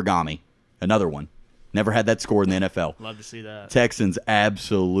scoregami. Another one. Never had that score in the NFL. Love to see that. Texans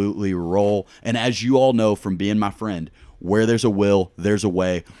absolutely roll. And as you all know from being my friend, where there's a will, there's a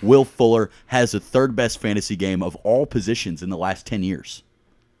way. Will Fuller has the 3rd best fantasy game of all positions in the last 10 years.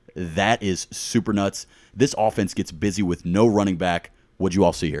 That is super nuts. This offense gets busy with no running back. What'd you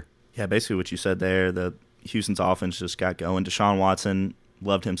all see here? Yeah, basically what you said there. The Houston's offense just got going. Deshaun Watson,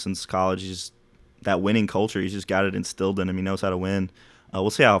 loved him since college. He's that winning culture. He's just got it instilled in him. He knows how to win. We'll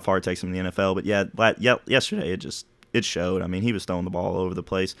see how far it takes him in the NFL. But yeah, yesterday it showed. I mean, he was throwing the ball all over the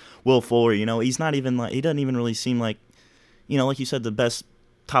place. Will Fuller, he's not even he doesn't even really seem like, like you said, the best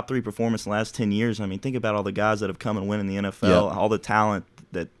top 3 performance in the last 10 years. I mean, think about all the guys that have come and win in the NFL, Yeah. all the talent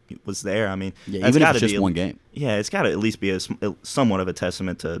that was there. I mean, Yeah, that's even if gotta it's just be one game. Yeah, it's got to at least be somewhat of a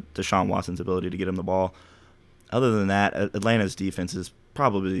testament to Deshaun Watson's ability to get him the ball. Other than that, Atlanta's defense is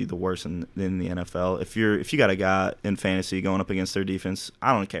probably the worst in the NFL. If you got a guy in fantasy going up against their defense,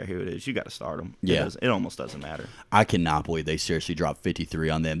 I don't care who it is, you got to start him. Yeah. It almost doesn't matter. I cannot believe they seriously dropped 53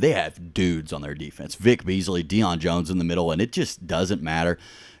 on them. They have dudes on their defense. Vic Beasley, Deion Jones in the middle, and it just doesn't matter.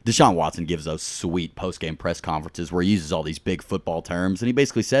 Deshaun Watson gives those sweet post-game press conferences where he uses all these big football terms, and he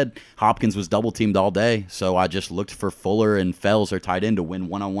basically said Hopkins was double-teamed all day, so I just looked for Fuller and Fells, their tight end, to win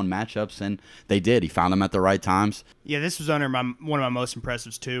one-on-one matchups, and they did. He found them at the right times. Yeah, this was under one of my most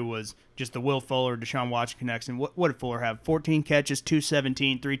impressives too. Was just the Will Fuller Deshaun Watson connection. What did Fuller have? 14 catches,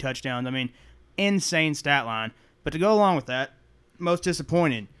 217, 3 touchdowns. I mean, insane stat line. But to go along with that, most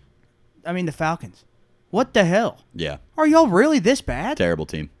disappointed. I mean, the Falcons. What the hell? Yeah, Are y'all really this bad? terrible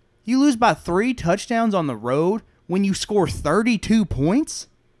team. You lose by 3 touchdowns on the road when you score 32 points?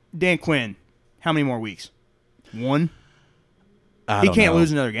 Dan Quinn, how many more weeks? 1? I He don't can't know.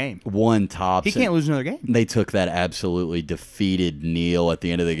 lose another game. One tops. He can't lose another game. They took that absolutely defeated kneel at the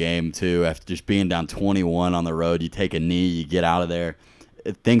end of the game, too. After just being down 21 on the road, you take a knee, you get out of there.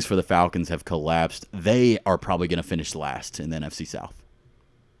 Things for the Falcons have collapsed. They are probably going to finish last in the NFC South.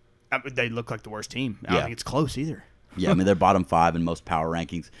 They look like the worst team. I Yeah. don't think it's close either. Yeah, I mean, they're bottom 5 in most power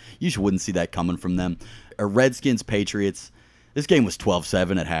rankings. You just wouldn't see that coming from them. Redskins, Patriots, this game was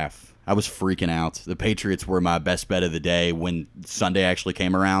 12-7 at half. I was freaking out. The Patriots were my best bet of the day when Sunday actually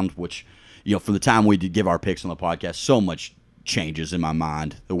came around, which, from the time we did give our picks on the podcast, so much changes in my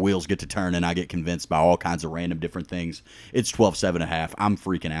mind. The wheels get to turn, and I get convinced by all kinds of random different things. It's 12-7 at half. I'm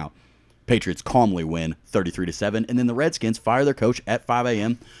freaking out. Patriots calmly win 33-7, and then the Redskins fire their coach at 5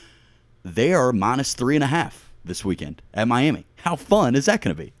 a.m. They are minus 3.5 this weekend at Miami. How fun is that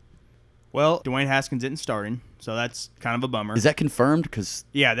going to be? Well, Dwayne Haskins isn't starting, so that's kind of a bummer. Is that confirmed? Because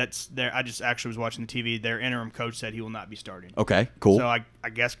Yeah, that's there. I just actually was watching the TV. Their interim coach said he will not be starting. okay, cool. So I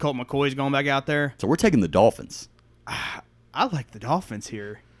guess Colt McCoy's going back out there. So we're taking the Dolphins. I like the Dolphins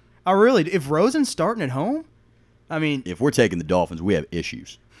here. I really. If Rosen's starting at home, I mean, If we're taking the Dolphins, we have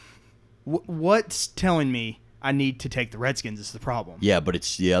issues. what's telling me I need to take the Redskins is the problem. Yeah, but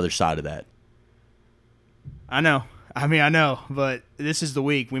it's the other side of that. I know. I know, but this is the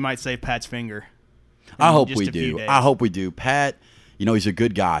week we might save Pat's finger. I in hope just we a few do. days. I hope we do. Pat, he's a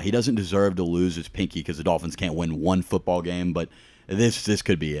good guy. He doesn't deserve to lose his pinky because the Dolphins can't win one football game, but this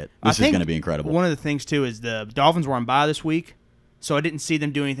could be it. This is think going to be incredible. One of the things, too, is the Dolphins were on bye this week, so I didn't see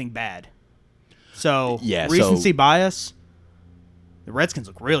them do anything bad. So Yeah, recency bias. The Redskins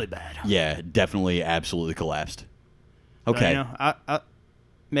look really bad. Yeah, definitely, absolutely collapsed. So, Okay, I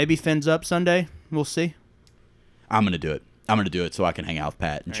maybe fins up Sunday. We'll see. I'm gonna do it. I'm gonna do it so I can hang out with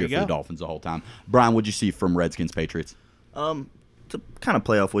Pat and There cheer you for the go. Dolphins the whole time. Brian, what'd you see from Redskins Patriots? To kind of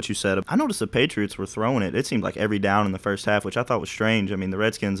play off what you said, I noticed the Patriots were throwing it. It seemed like every down in the first half, which I thought was strange. I mean, the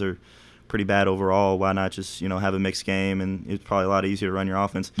Redskins are pretty bad overall. Why not just have a mixed game? And it's probably a lot easier to run your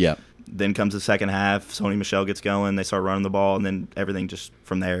offense. Yeah. Then comes the second half. Sony Michel gets going. They start running the ball, and then everything just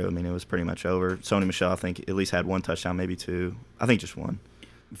from there. I mean, it was pretty much over. Sony Michel, I think, at least had one touchdown, maybe two. I think just one.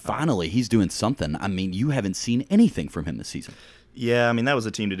 Finally, he's doing something. I mean, you haven't seen anything from him this season. Yeah, I mean, that was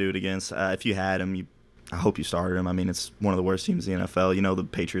a team to do it against. If you had him, I hope you started him. I mean, it's one of the worst teams in the NFL. The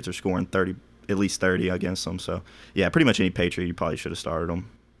Patriots are scoring at least 30 against them. So, yeah, pretty much any Patriot, you probably should have started them.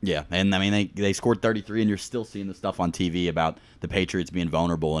 Yeah, and I mean they scored 33, and you're still seeing the stuff on TV about the Patriots being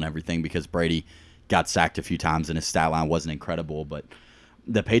vulnerable and everything because Brady got sacked a few times and his stat line wasn't incredible, but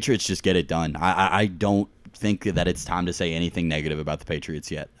the Patriots just get it done. I don't think that it's time to say anything negative about the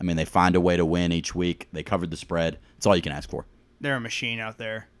Patriots yet. I mean, they find a way to win each week. They covered the spread. It's all you can ask for. They're a machine out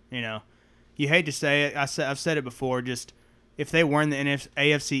there. You hate to say it. I've said it before. Just if they were in the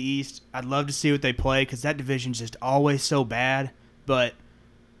AFC East, I'd love to see what they play because that division's just always so bad. But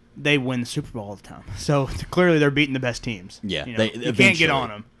they win the Super Bowl all the time. So clearly they're beating the best teams. Yeah, you can't get on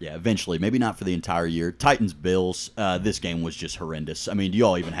them. Yeah, eventually. Maybe not for the entire year. Titans-Bills, this game was just horrendous. I mean, do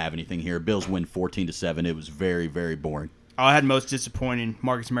y'all even have anything here? Bills win 14-7. It was very, very boring. I had most disappointing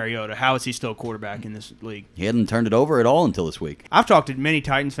Marcus Mariota. How is he still quarterback in this league? He hadn't turned it over at all until this week. I've talked to many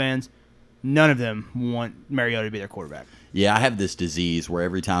Titans fans. None of them want Mariota to be their quarterback. Yeah, I have this disease where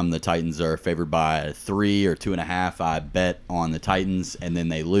every time the Titans are favored by 3 or 2.5, I bet on the Titans, and then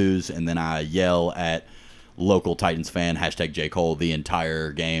they lose, and then I yell at local Titans fan, #J. Cole, the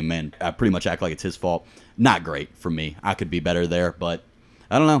entire game, and I pretty much act like it's his fault. Not great for me. I could be better there, but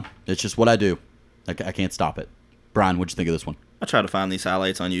I don't know. It's just what I do. I can't stop it. Brian, what'd you think of this one? I tried to find these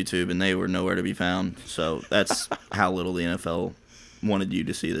highlights on YouTube, and they were nowhere to be found. So that's how little the NFL wanted you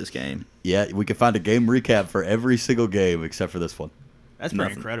to see this game. Yeah, we can find a game recap for every single game except for this one. That's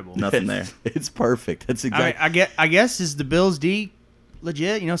pretty incredible. Nothing there. It's perfect. That's exactly. I guess is the Bills D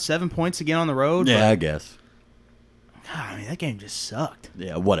legit? 7 points again on the road. Yeah, I guess. God, I mean that game just sucked.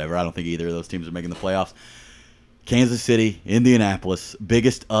 Yeah, whatever. I don't think either of those teams are making the playoffs. Kansas City, Indianapolis,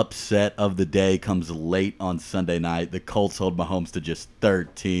 biggest upset of the day comes late on Sunday night. The Colts hold Mahomes to just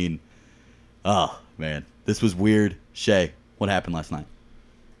 13. Oh, man. This was weird. Shay, what happened last night?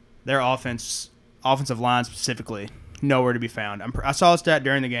 Their offensive line specifically, nowhere to be found. I saw a stat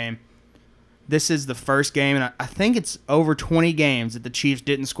during the game. This is the first game, and I think it's over 20 games that the Chiefs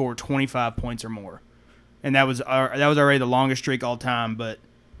didn't score 25 points or more. And that was already the longest streak all time. But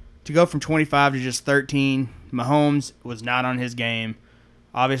to go from 25 to just 13, Mahomes was not on his game.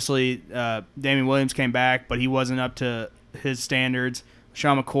 Obviously, Damian Williams came back, but he wasn't up to his standards.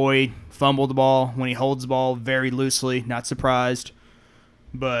 Sean McCoy fumbled the ball when he holds the ball very loosely. Not surprised.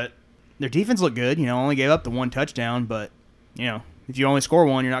 But their defense looked good. Only gave up the one touchdown. But, if you only score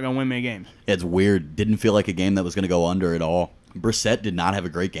one, you're not going to win many games. It's weird. Didn't feel like a game that was going to go under at all. Brissett did not have a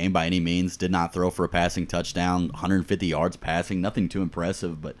great game by any means. Did not throw for a passing touchdown. 150 yards passing. Nothing too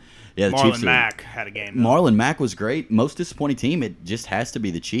impressive. But, yeah, the Chiefs. Marlon Mack had a game, though. Marlon Mack was great. Most disappointing team, it just has to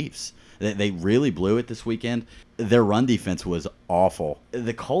be the Chiefs. They really blew it this weekend. Their run defense was awful.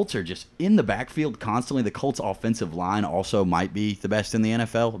 The Colts are just in the backfield constantly. The Colts' offensive line also might be the best in the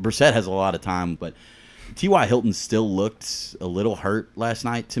NFL. Brissett has a lot of time, but T.Y. Hilton still looked a little hurt last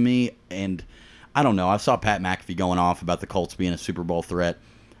night to me. And I don't know. I saw Pat McAfee going off about the Colts being a Super Bowl threat.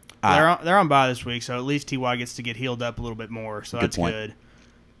 They're on bye this week, so at least T.Y. gets to get healed up a little bit more, so that's good.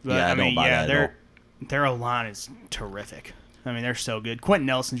 But, yeah, I don't buy that at all. Their O-line is terrific. I mean, they're so good. Quentin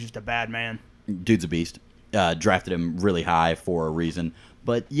Nelson's just a bad man. Dude's a beast. Drafted him really high for a reason.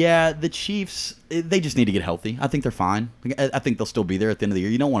 But, yeah, the Chiefs, they just need to get healthy. I think they're fine. I think they'll still be there at the end of the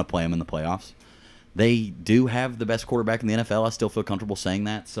year. You don't want to play them in the playoffs. They do have the best quarterback in the NFL. I still feel comfortable saying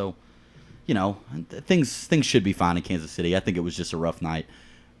that. So, things should be fine in Kansas City. I think it was just a rough night.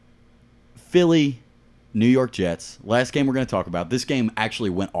 Philly, New York Jets. Last game we're going to talk about. This game actually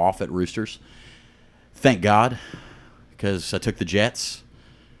went off at Roosters. Thank God, because I took the Jets.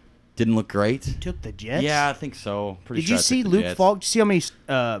 Didn't look great. Took the Jets? Yeah, I think so. Did you see Luke Falk? Did you see how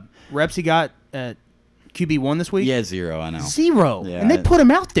many reps he got at QB1 this week? Yeah, 0, I know. 0. Yeah, and they put him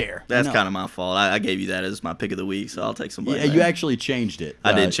out there. That's kind of my fault. I gave you that as my pick of the week, so I'll take some blame. Yeah, you actually changed it.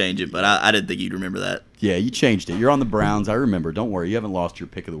 I did change it, but I didn't think you'd remember that. Yeah, you changed it. You're on the Browns. I remember. Don't worry. You haven't lost your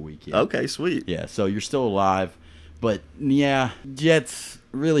pick of the week yet. Okay, sweet. Yeah, so you're still alive. But, yeah, Jets,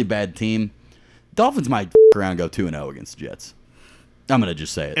 really bad team. Dolphins might around and go 2-0 against the Jets. I'm going to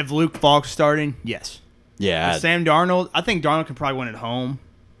just say it. If Luke Falk's starting, yes. Yeah. Sam Darnold, I think Darnold can probably win at home.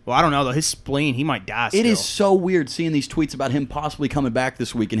 Well, I don't know, though. His spleen, he might die still. It is so weird seeing these tweets about him possibly coming back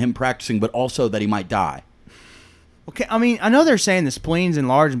this week and him practicing, but also that he might die. Okay, I mean, I know they're saying the spleen's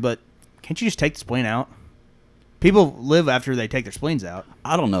enlarged, but can't you just take the spleen out? People live after they take their spleens out.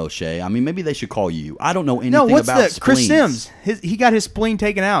 I don't know, Shay. I mean, maybe they should call you. I don't know anything No, what's about the Chris spleens. Sims? He got his spleen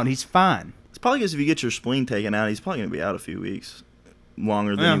taken out. He's fine. It's probably because if you get your spleen taken out, he's probably going to be out a few weeks.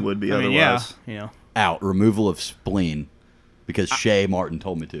 Longer than he would be otherwise. Yeah, you know. Out. Removal of spleen. Because Shay Martin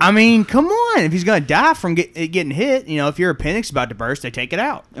told me to. I mean, come on. If he's going to die from getting hit, you know, if your appendix is about to burst, they take it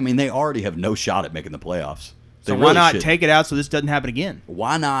out. I mean, they already have no shot at making the playoffs. So They why really not should. take it out so this doesn't happen again?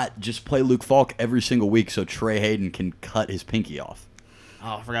 Why not just play Luke Falk every single week so Trey Hayden can cut his pinky off?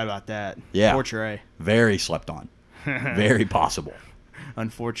 Oh, I forgot about that. Yeah. Poor Trey. Very slept on. Very possible.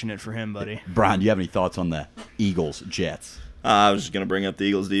 Unfortunate for him, buddy. Brian, do you have any thoughts on the Eagles-Jets? I was just going to bring up the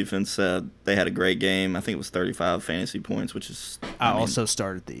Eagles defense. They had a great game. I think it was 35 fantasy points, which is... I mean, also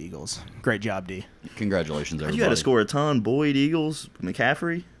started the Eagles. Great job, D. Congratulations, everybody. you had to score a ton. Boyd, Eagles,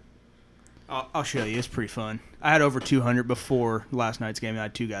 McCaffrey. I'll show you. It's pretty fun. I had over 200 before last night's game, and I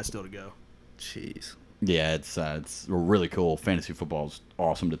had 2 guys still to go. Jeez. Yeah, it's really cool. Fantasy football is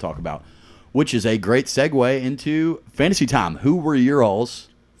awesome to talk about, which is a great segue into fantasy time. Who were your all's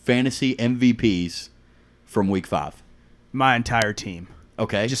fantasy MVPs from Week 5? My entire team.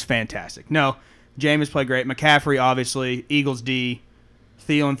 Okay. Just fantastic. No, Jameis played great. McCaffrey, obviously. Eagles D.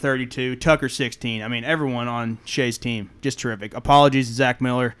 Thielen, 32. Tucker, 16. I mean, everyone on Shay's team. Just terrific. Apologies to Zach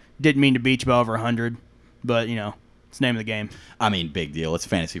Miller. Didn't mean to beat you by over 100, but, you know, it's the name of the game. I mean, big deal. It's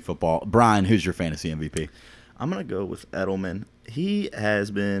fantasy football. Brian, who's your fantasy MVP? I'm going to go with Edelman. He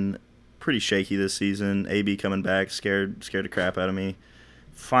has been pretty shaky this season. AB coming back, scared the crap out of me.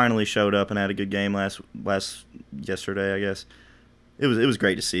 Finally showed up and had a good game yesterday, I guess. It was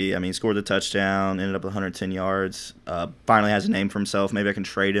great to see. I mean, scored the touchdown, ended up with 110 yards. Finally has a name for himself. Maybe I can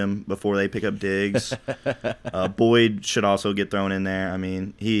trade him before they pick up Diggs. Boyd should also get thrown in there. I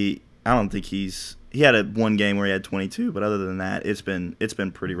mean, he had one game where he had 22, but other than that, it's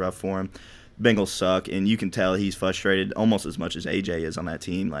been pretty rough for him. Bengals suck, and you can tell he's frustrated almost as much as AJ is on that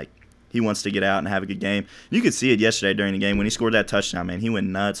team. Like, he wants to get out and have a good game. You could see it yesterday during the game when he scored that touchdown, man. He went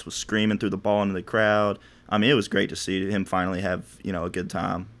nuts, was screaming through the ball into the crowd. I mean, it was great to see him finally have, a good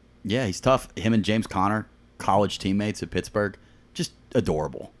time. Yeah, he's tough. Him and James Conner, college teammates at Pittsburgh, just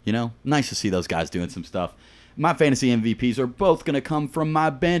adorable. Nice to see those guys doing some stuff. My fantasy MVPs are both going to come from my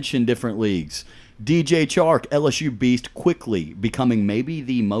bench in different leagues. DJ Chark, LSU beast, quickly becoming maybe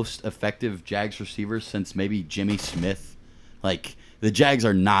the most effective Jags receiver since maybe Jimmy Smith. Like, the Jags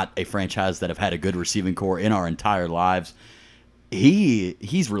are not a franchise that have had a good receiving core in our entire lives.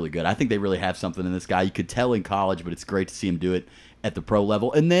 He's really good. I think they really have something in this guy. You could tell in college, but it's great to see him do it at the pro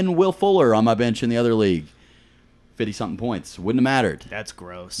level. And then Will Fuller on my bench in the other league. 50-something points. Wouldn't have mattered. That's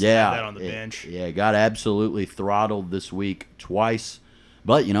gross. Yeah. Have that on the bench. Yeah, got absolutely throttled this week twice.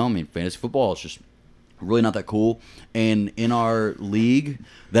 But, fantasy football is just really not that cool. And in our league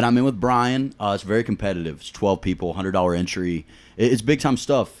that I'm in with Brian, it's very competitive. It's 12 people, $100 entry. It's big-time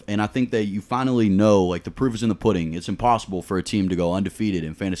stuff. And I think that you finally know, like, the proof is in the pudding. It's impossible for a team to go undefeated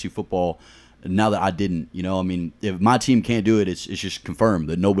in fantasy football now that I didn't. If my team can't do it, it's just confirmed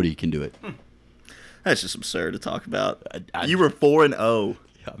that nobody can do it. That's just absurd to talk about. You were 4-0.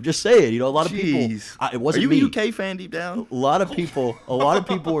 I'm just saying, a lot of people. Jeez. It wasn't Are you me. a UK fan deep down? A lot of people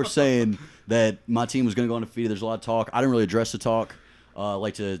were saying that my team was going to go undefeated. There's a lot of talk. I didn't really address the talk. I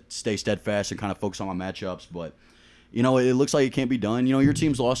like to stay steadfast and kind of focus on my matchups. But, it looks like it can't be done. Your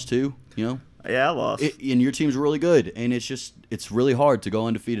team's lost too, Yeah, I lost. And your team's really good. And it's really hard to go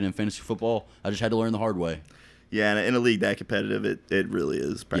undefeated in fantasy football. I just had to learn the hard way. Yeah, and in a league that competitive, it really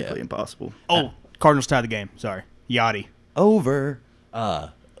is practically impossible. Oh, Cardinals tied the game. Sorry. Yachty. Over.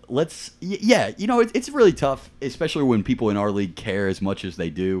 It's really tough, especially when people in our league care as much as they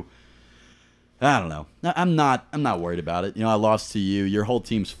do. I don't know. I'm not worried about it. I lost to you. Your whole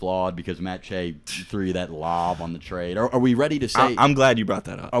team's flawed because Matt Shea threw you that lob on the trade. Are we ready to say? I'm glad you brought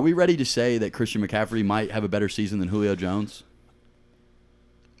that up. Are we ready to say that Christian McCaffrey might have a better season than Julio Jones?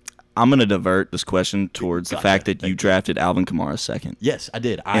 I'm going to divert this question towards the fact that you drafted Alvin Kamara second. Yes, I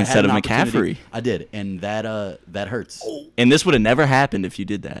did. Instead of had an opportunity. McCaffrey. I did, and that hurts. And this would have never happened if you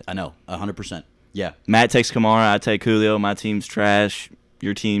did that. I know, 100%. Yeah. Matt takes Kamara, I take Julio. My team's trash.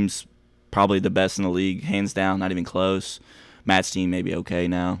 Your team's probably the best in the league, hands down, not even close. Matt's team may be okay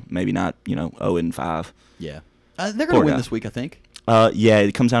now, maybe not, 0-5. Yeah. They're going to win this week, I think. Yeah,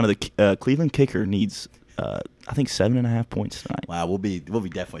 it comes down to the Cleveland kicker needs I think 7.5 points tonight. Wow, we'll be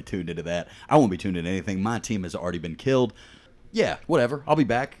definitely tuned into that. I won't be tuned into anything. My team has already been killed. Yeah, whatever. I'll be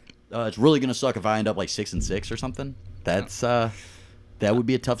back. It's really gonna suck if I end up like 6-6 or something. That's that would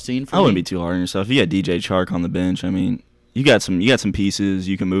be a tough scene for I me. wouldn't be too hard on yourself. You got DJ Chark on the bench. I mean, you got some pieces.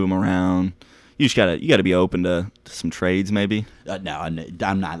 You can move them around. You just gotta be open to some trades maybe. No,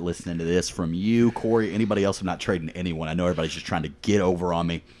 I'm not listening to this from you, Corey, anybody else. I'm not trading anyone. I know everybody's just trying to get over on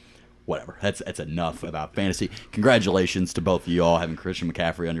me. Whatever. That's enough about fantasy. Congratulations to both of you all having Christian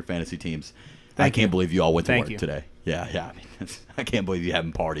McCaffrey on your fantasy teams. I can't believe you all went to work today. Yeah. I mean, I can't believe you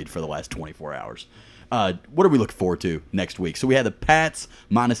haven't partied for the last 24 hours. What are we looking forward to next week? So we had the Pats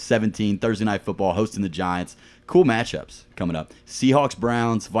 -17 Thursday Night Football hosting the Giants. Cool matchups coming up. Seahawks,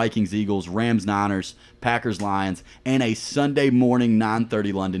 Browns, Vikings, Eagles, Rams, Niners, Packers, Lions, and a Sunday morning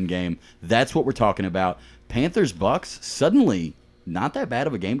 9:30 London game. That's what we're talking about. Panthers, Bucks, suddenly not that bad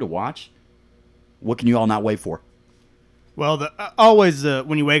of a game to watch. What can you all not wait for? Well, always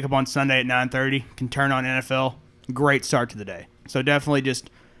when you wake up on Sunday at 9:30, can turn on NFL. Great start to the day. So definitely just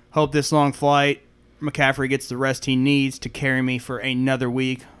hope this long flight, McCaffrey gets the rest he needs to carry me for another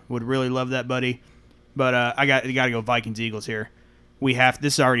week. Would really love that, buddy. But you got to go Vikings Eagles here.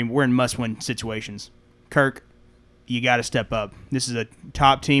 We're in must-win situations. Kirk, you got to step up. This is a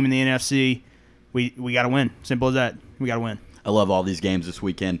top team in the NFC. We got to win. Simple as that. We got to win. I love all these games this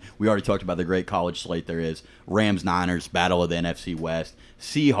weekend. We already talked about the great college slate there is. Rams, Niners, battle of the NFC West.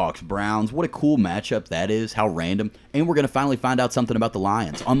 Seahawks, Browns. What a cool matchup that is. How random. And we're going to finally find out something about the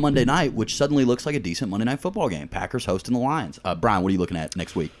Lions on Monday night, which suddenly looks like a decent Monday Night Football game. Packers hosting the Lions. Brian, what are you looking at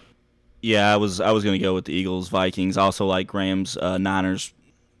next week? Yeah, I was going to go with the Eagles, Vikings. I also like Rams, Niners.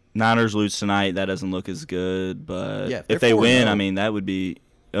 Niners lose tonight. That doesn't look as good, but yeah, if they win, I mean, that would be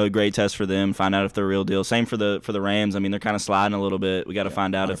a great test for them. Find out if they're a real deal. Same for the Rams. I mean, they're kind of sliding a little bit. We got to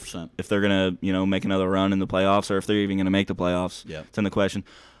find out 100%. if they're going to make another run in the playoffs or if they're even going to make the playoffs. Yeah. It's in the question.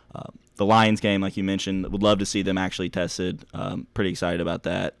 The Lions game, like you mentioned, would love to see them actually tested. Pretty excited about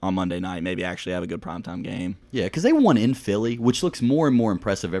that on Monday night. Maybe actually have a good primetime game. Yeah, because they won in Philly, which looks more and more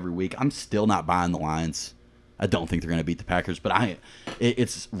impressive every week. I'm still not buying the Lions. I don't think they're going to beat the Packers, but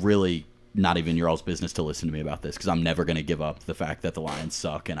it's really not even your all's business to listen to me about this because I'm never going to give up the fact that the Lions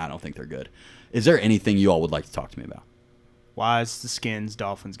suck and I don't think they're good. Is there anything you all would like to talk to me about? Why is the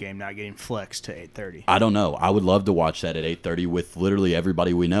Skins-Dolphins game not getting flexed to 8:30? I don't know. I would love to watch that at 8:30 with literally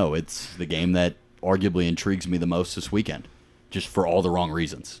everybody we know. It's the game that arguably intrigues me the most this weekend, just for all the wrong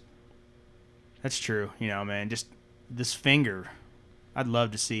reasons. That's true. Man, just this finger. I'd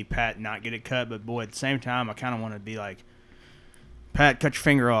love to see Pat not get it cut, but boy, at the same time, I kind of want to be like, Pat, cut your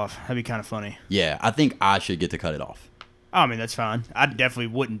finger off. That'd be kind of funny. Yeah, I think I should get to cut it off. I mean, that's fine. I definitely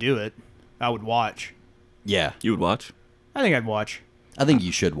wouldn't do it. I would watch. Yeah. You would watch? I think I'd watch. I think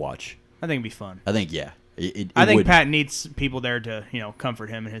you should watch. I think it'd be fun. I think, yeah. I think Pat needs people there to, comfort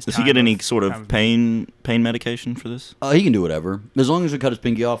him in his Does time. he get any sort of pain medication for this? He can do whatever. As long as we cut his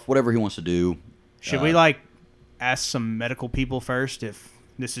pinky off, whatever he wants to do. Should we, ask some medical people first if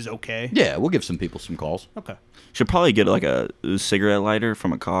this is okay? Yeah, we'll give some people some calls. Okay. Should probably get a cigarette lighter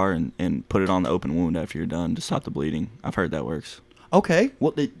from a car and put it on the open wound after you're done to stop the bleeding. I've heard that works. Okay.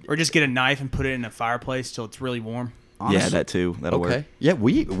 Well, or just get a knife and put it in a fireplace till it's really warm. Honestly, yeah, that too. That'll work. Yeah,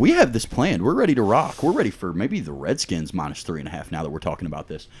 we have this planned. We're ready to rock. We're ready for maybe the Redskins -3.5 now that we're talking about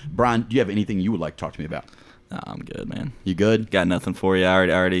this. Brian, do you have anything you would like to talk to me about? Nah, I'm good, man. You good? Got nothing for you. I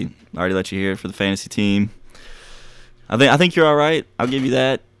already let you hear it for the fantasy team. I think you're all right. I'll give you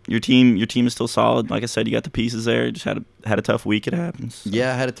that. Your team is still solid. Like I said, you got the pieces there. Just had a tough week. It happens. So.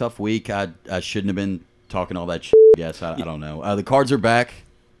 Yeah, I had a tough week. I shouldn't have been talking all that shit. Yes, I don't know. The Cards are back.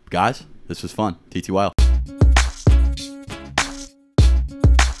 Guys, this was fun. TTYL.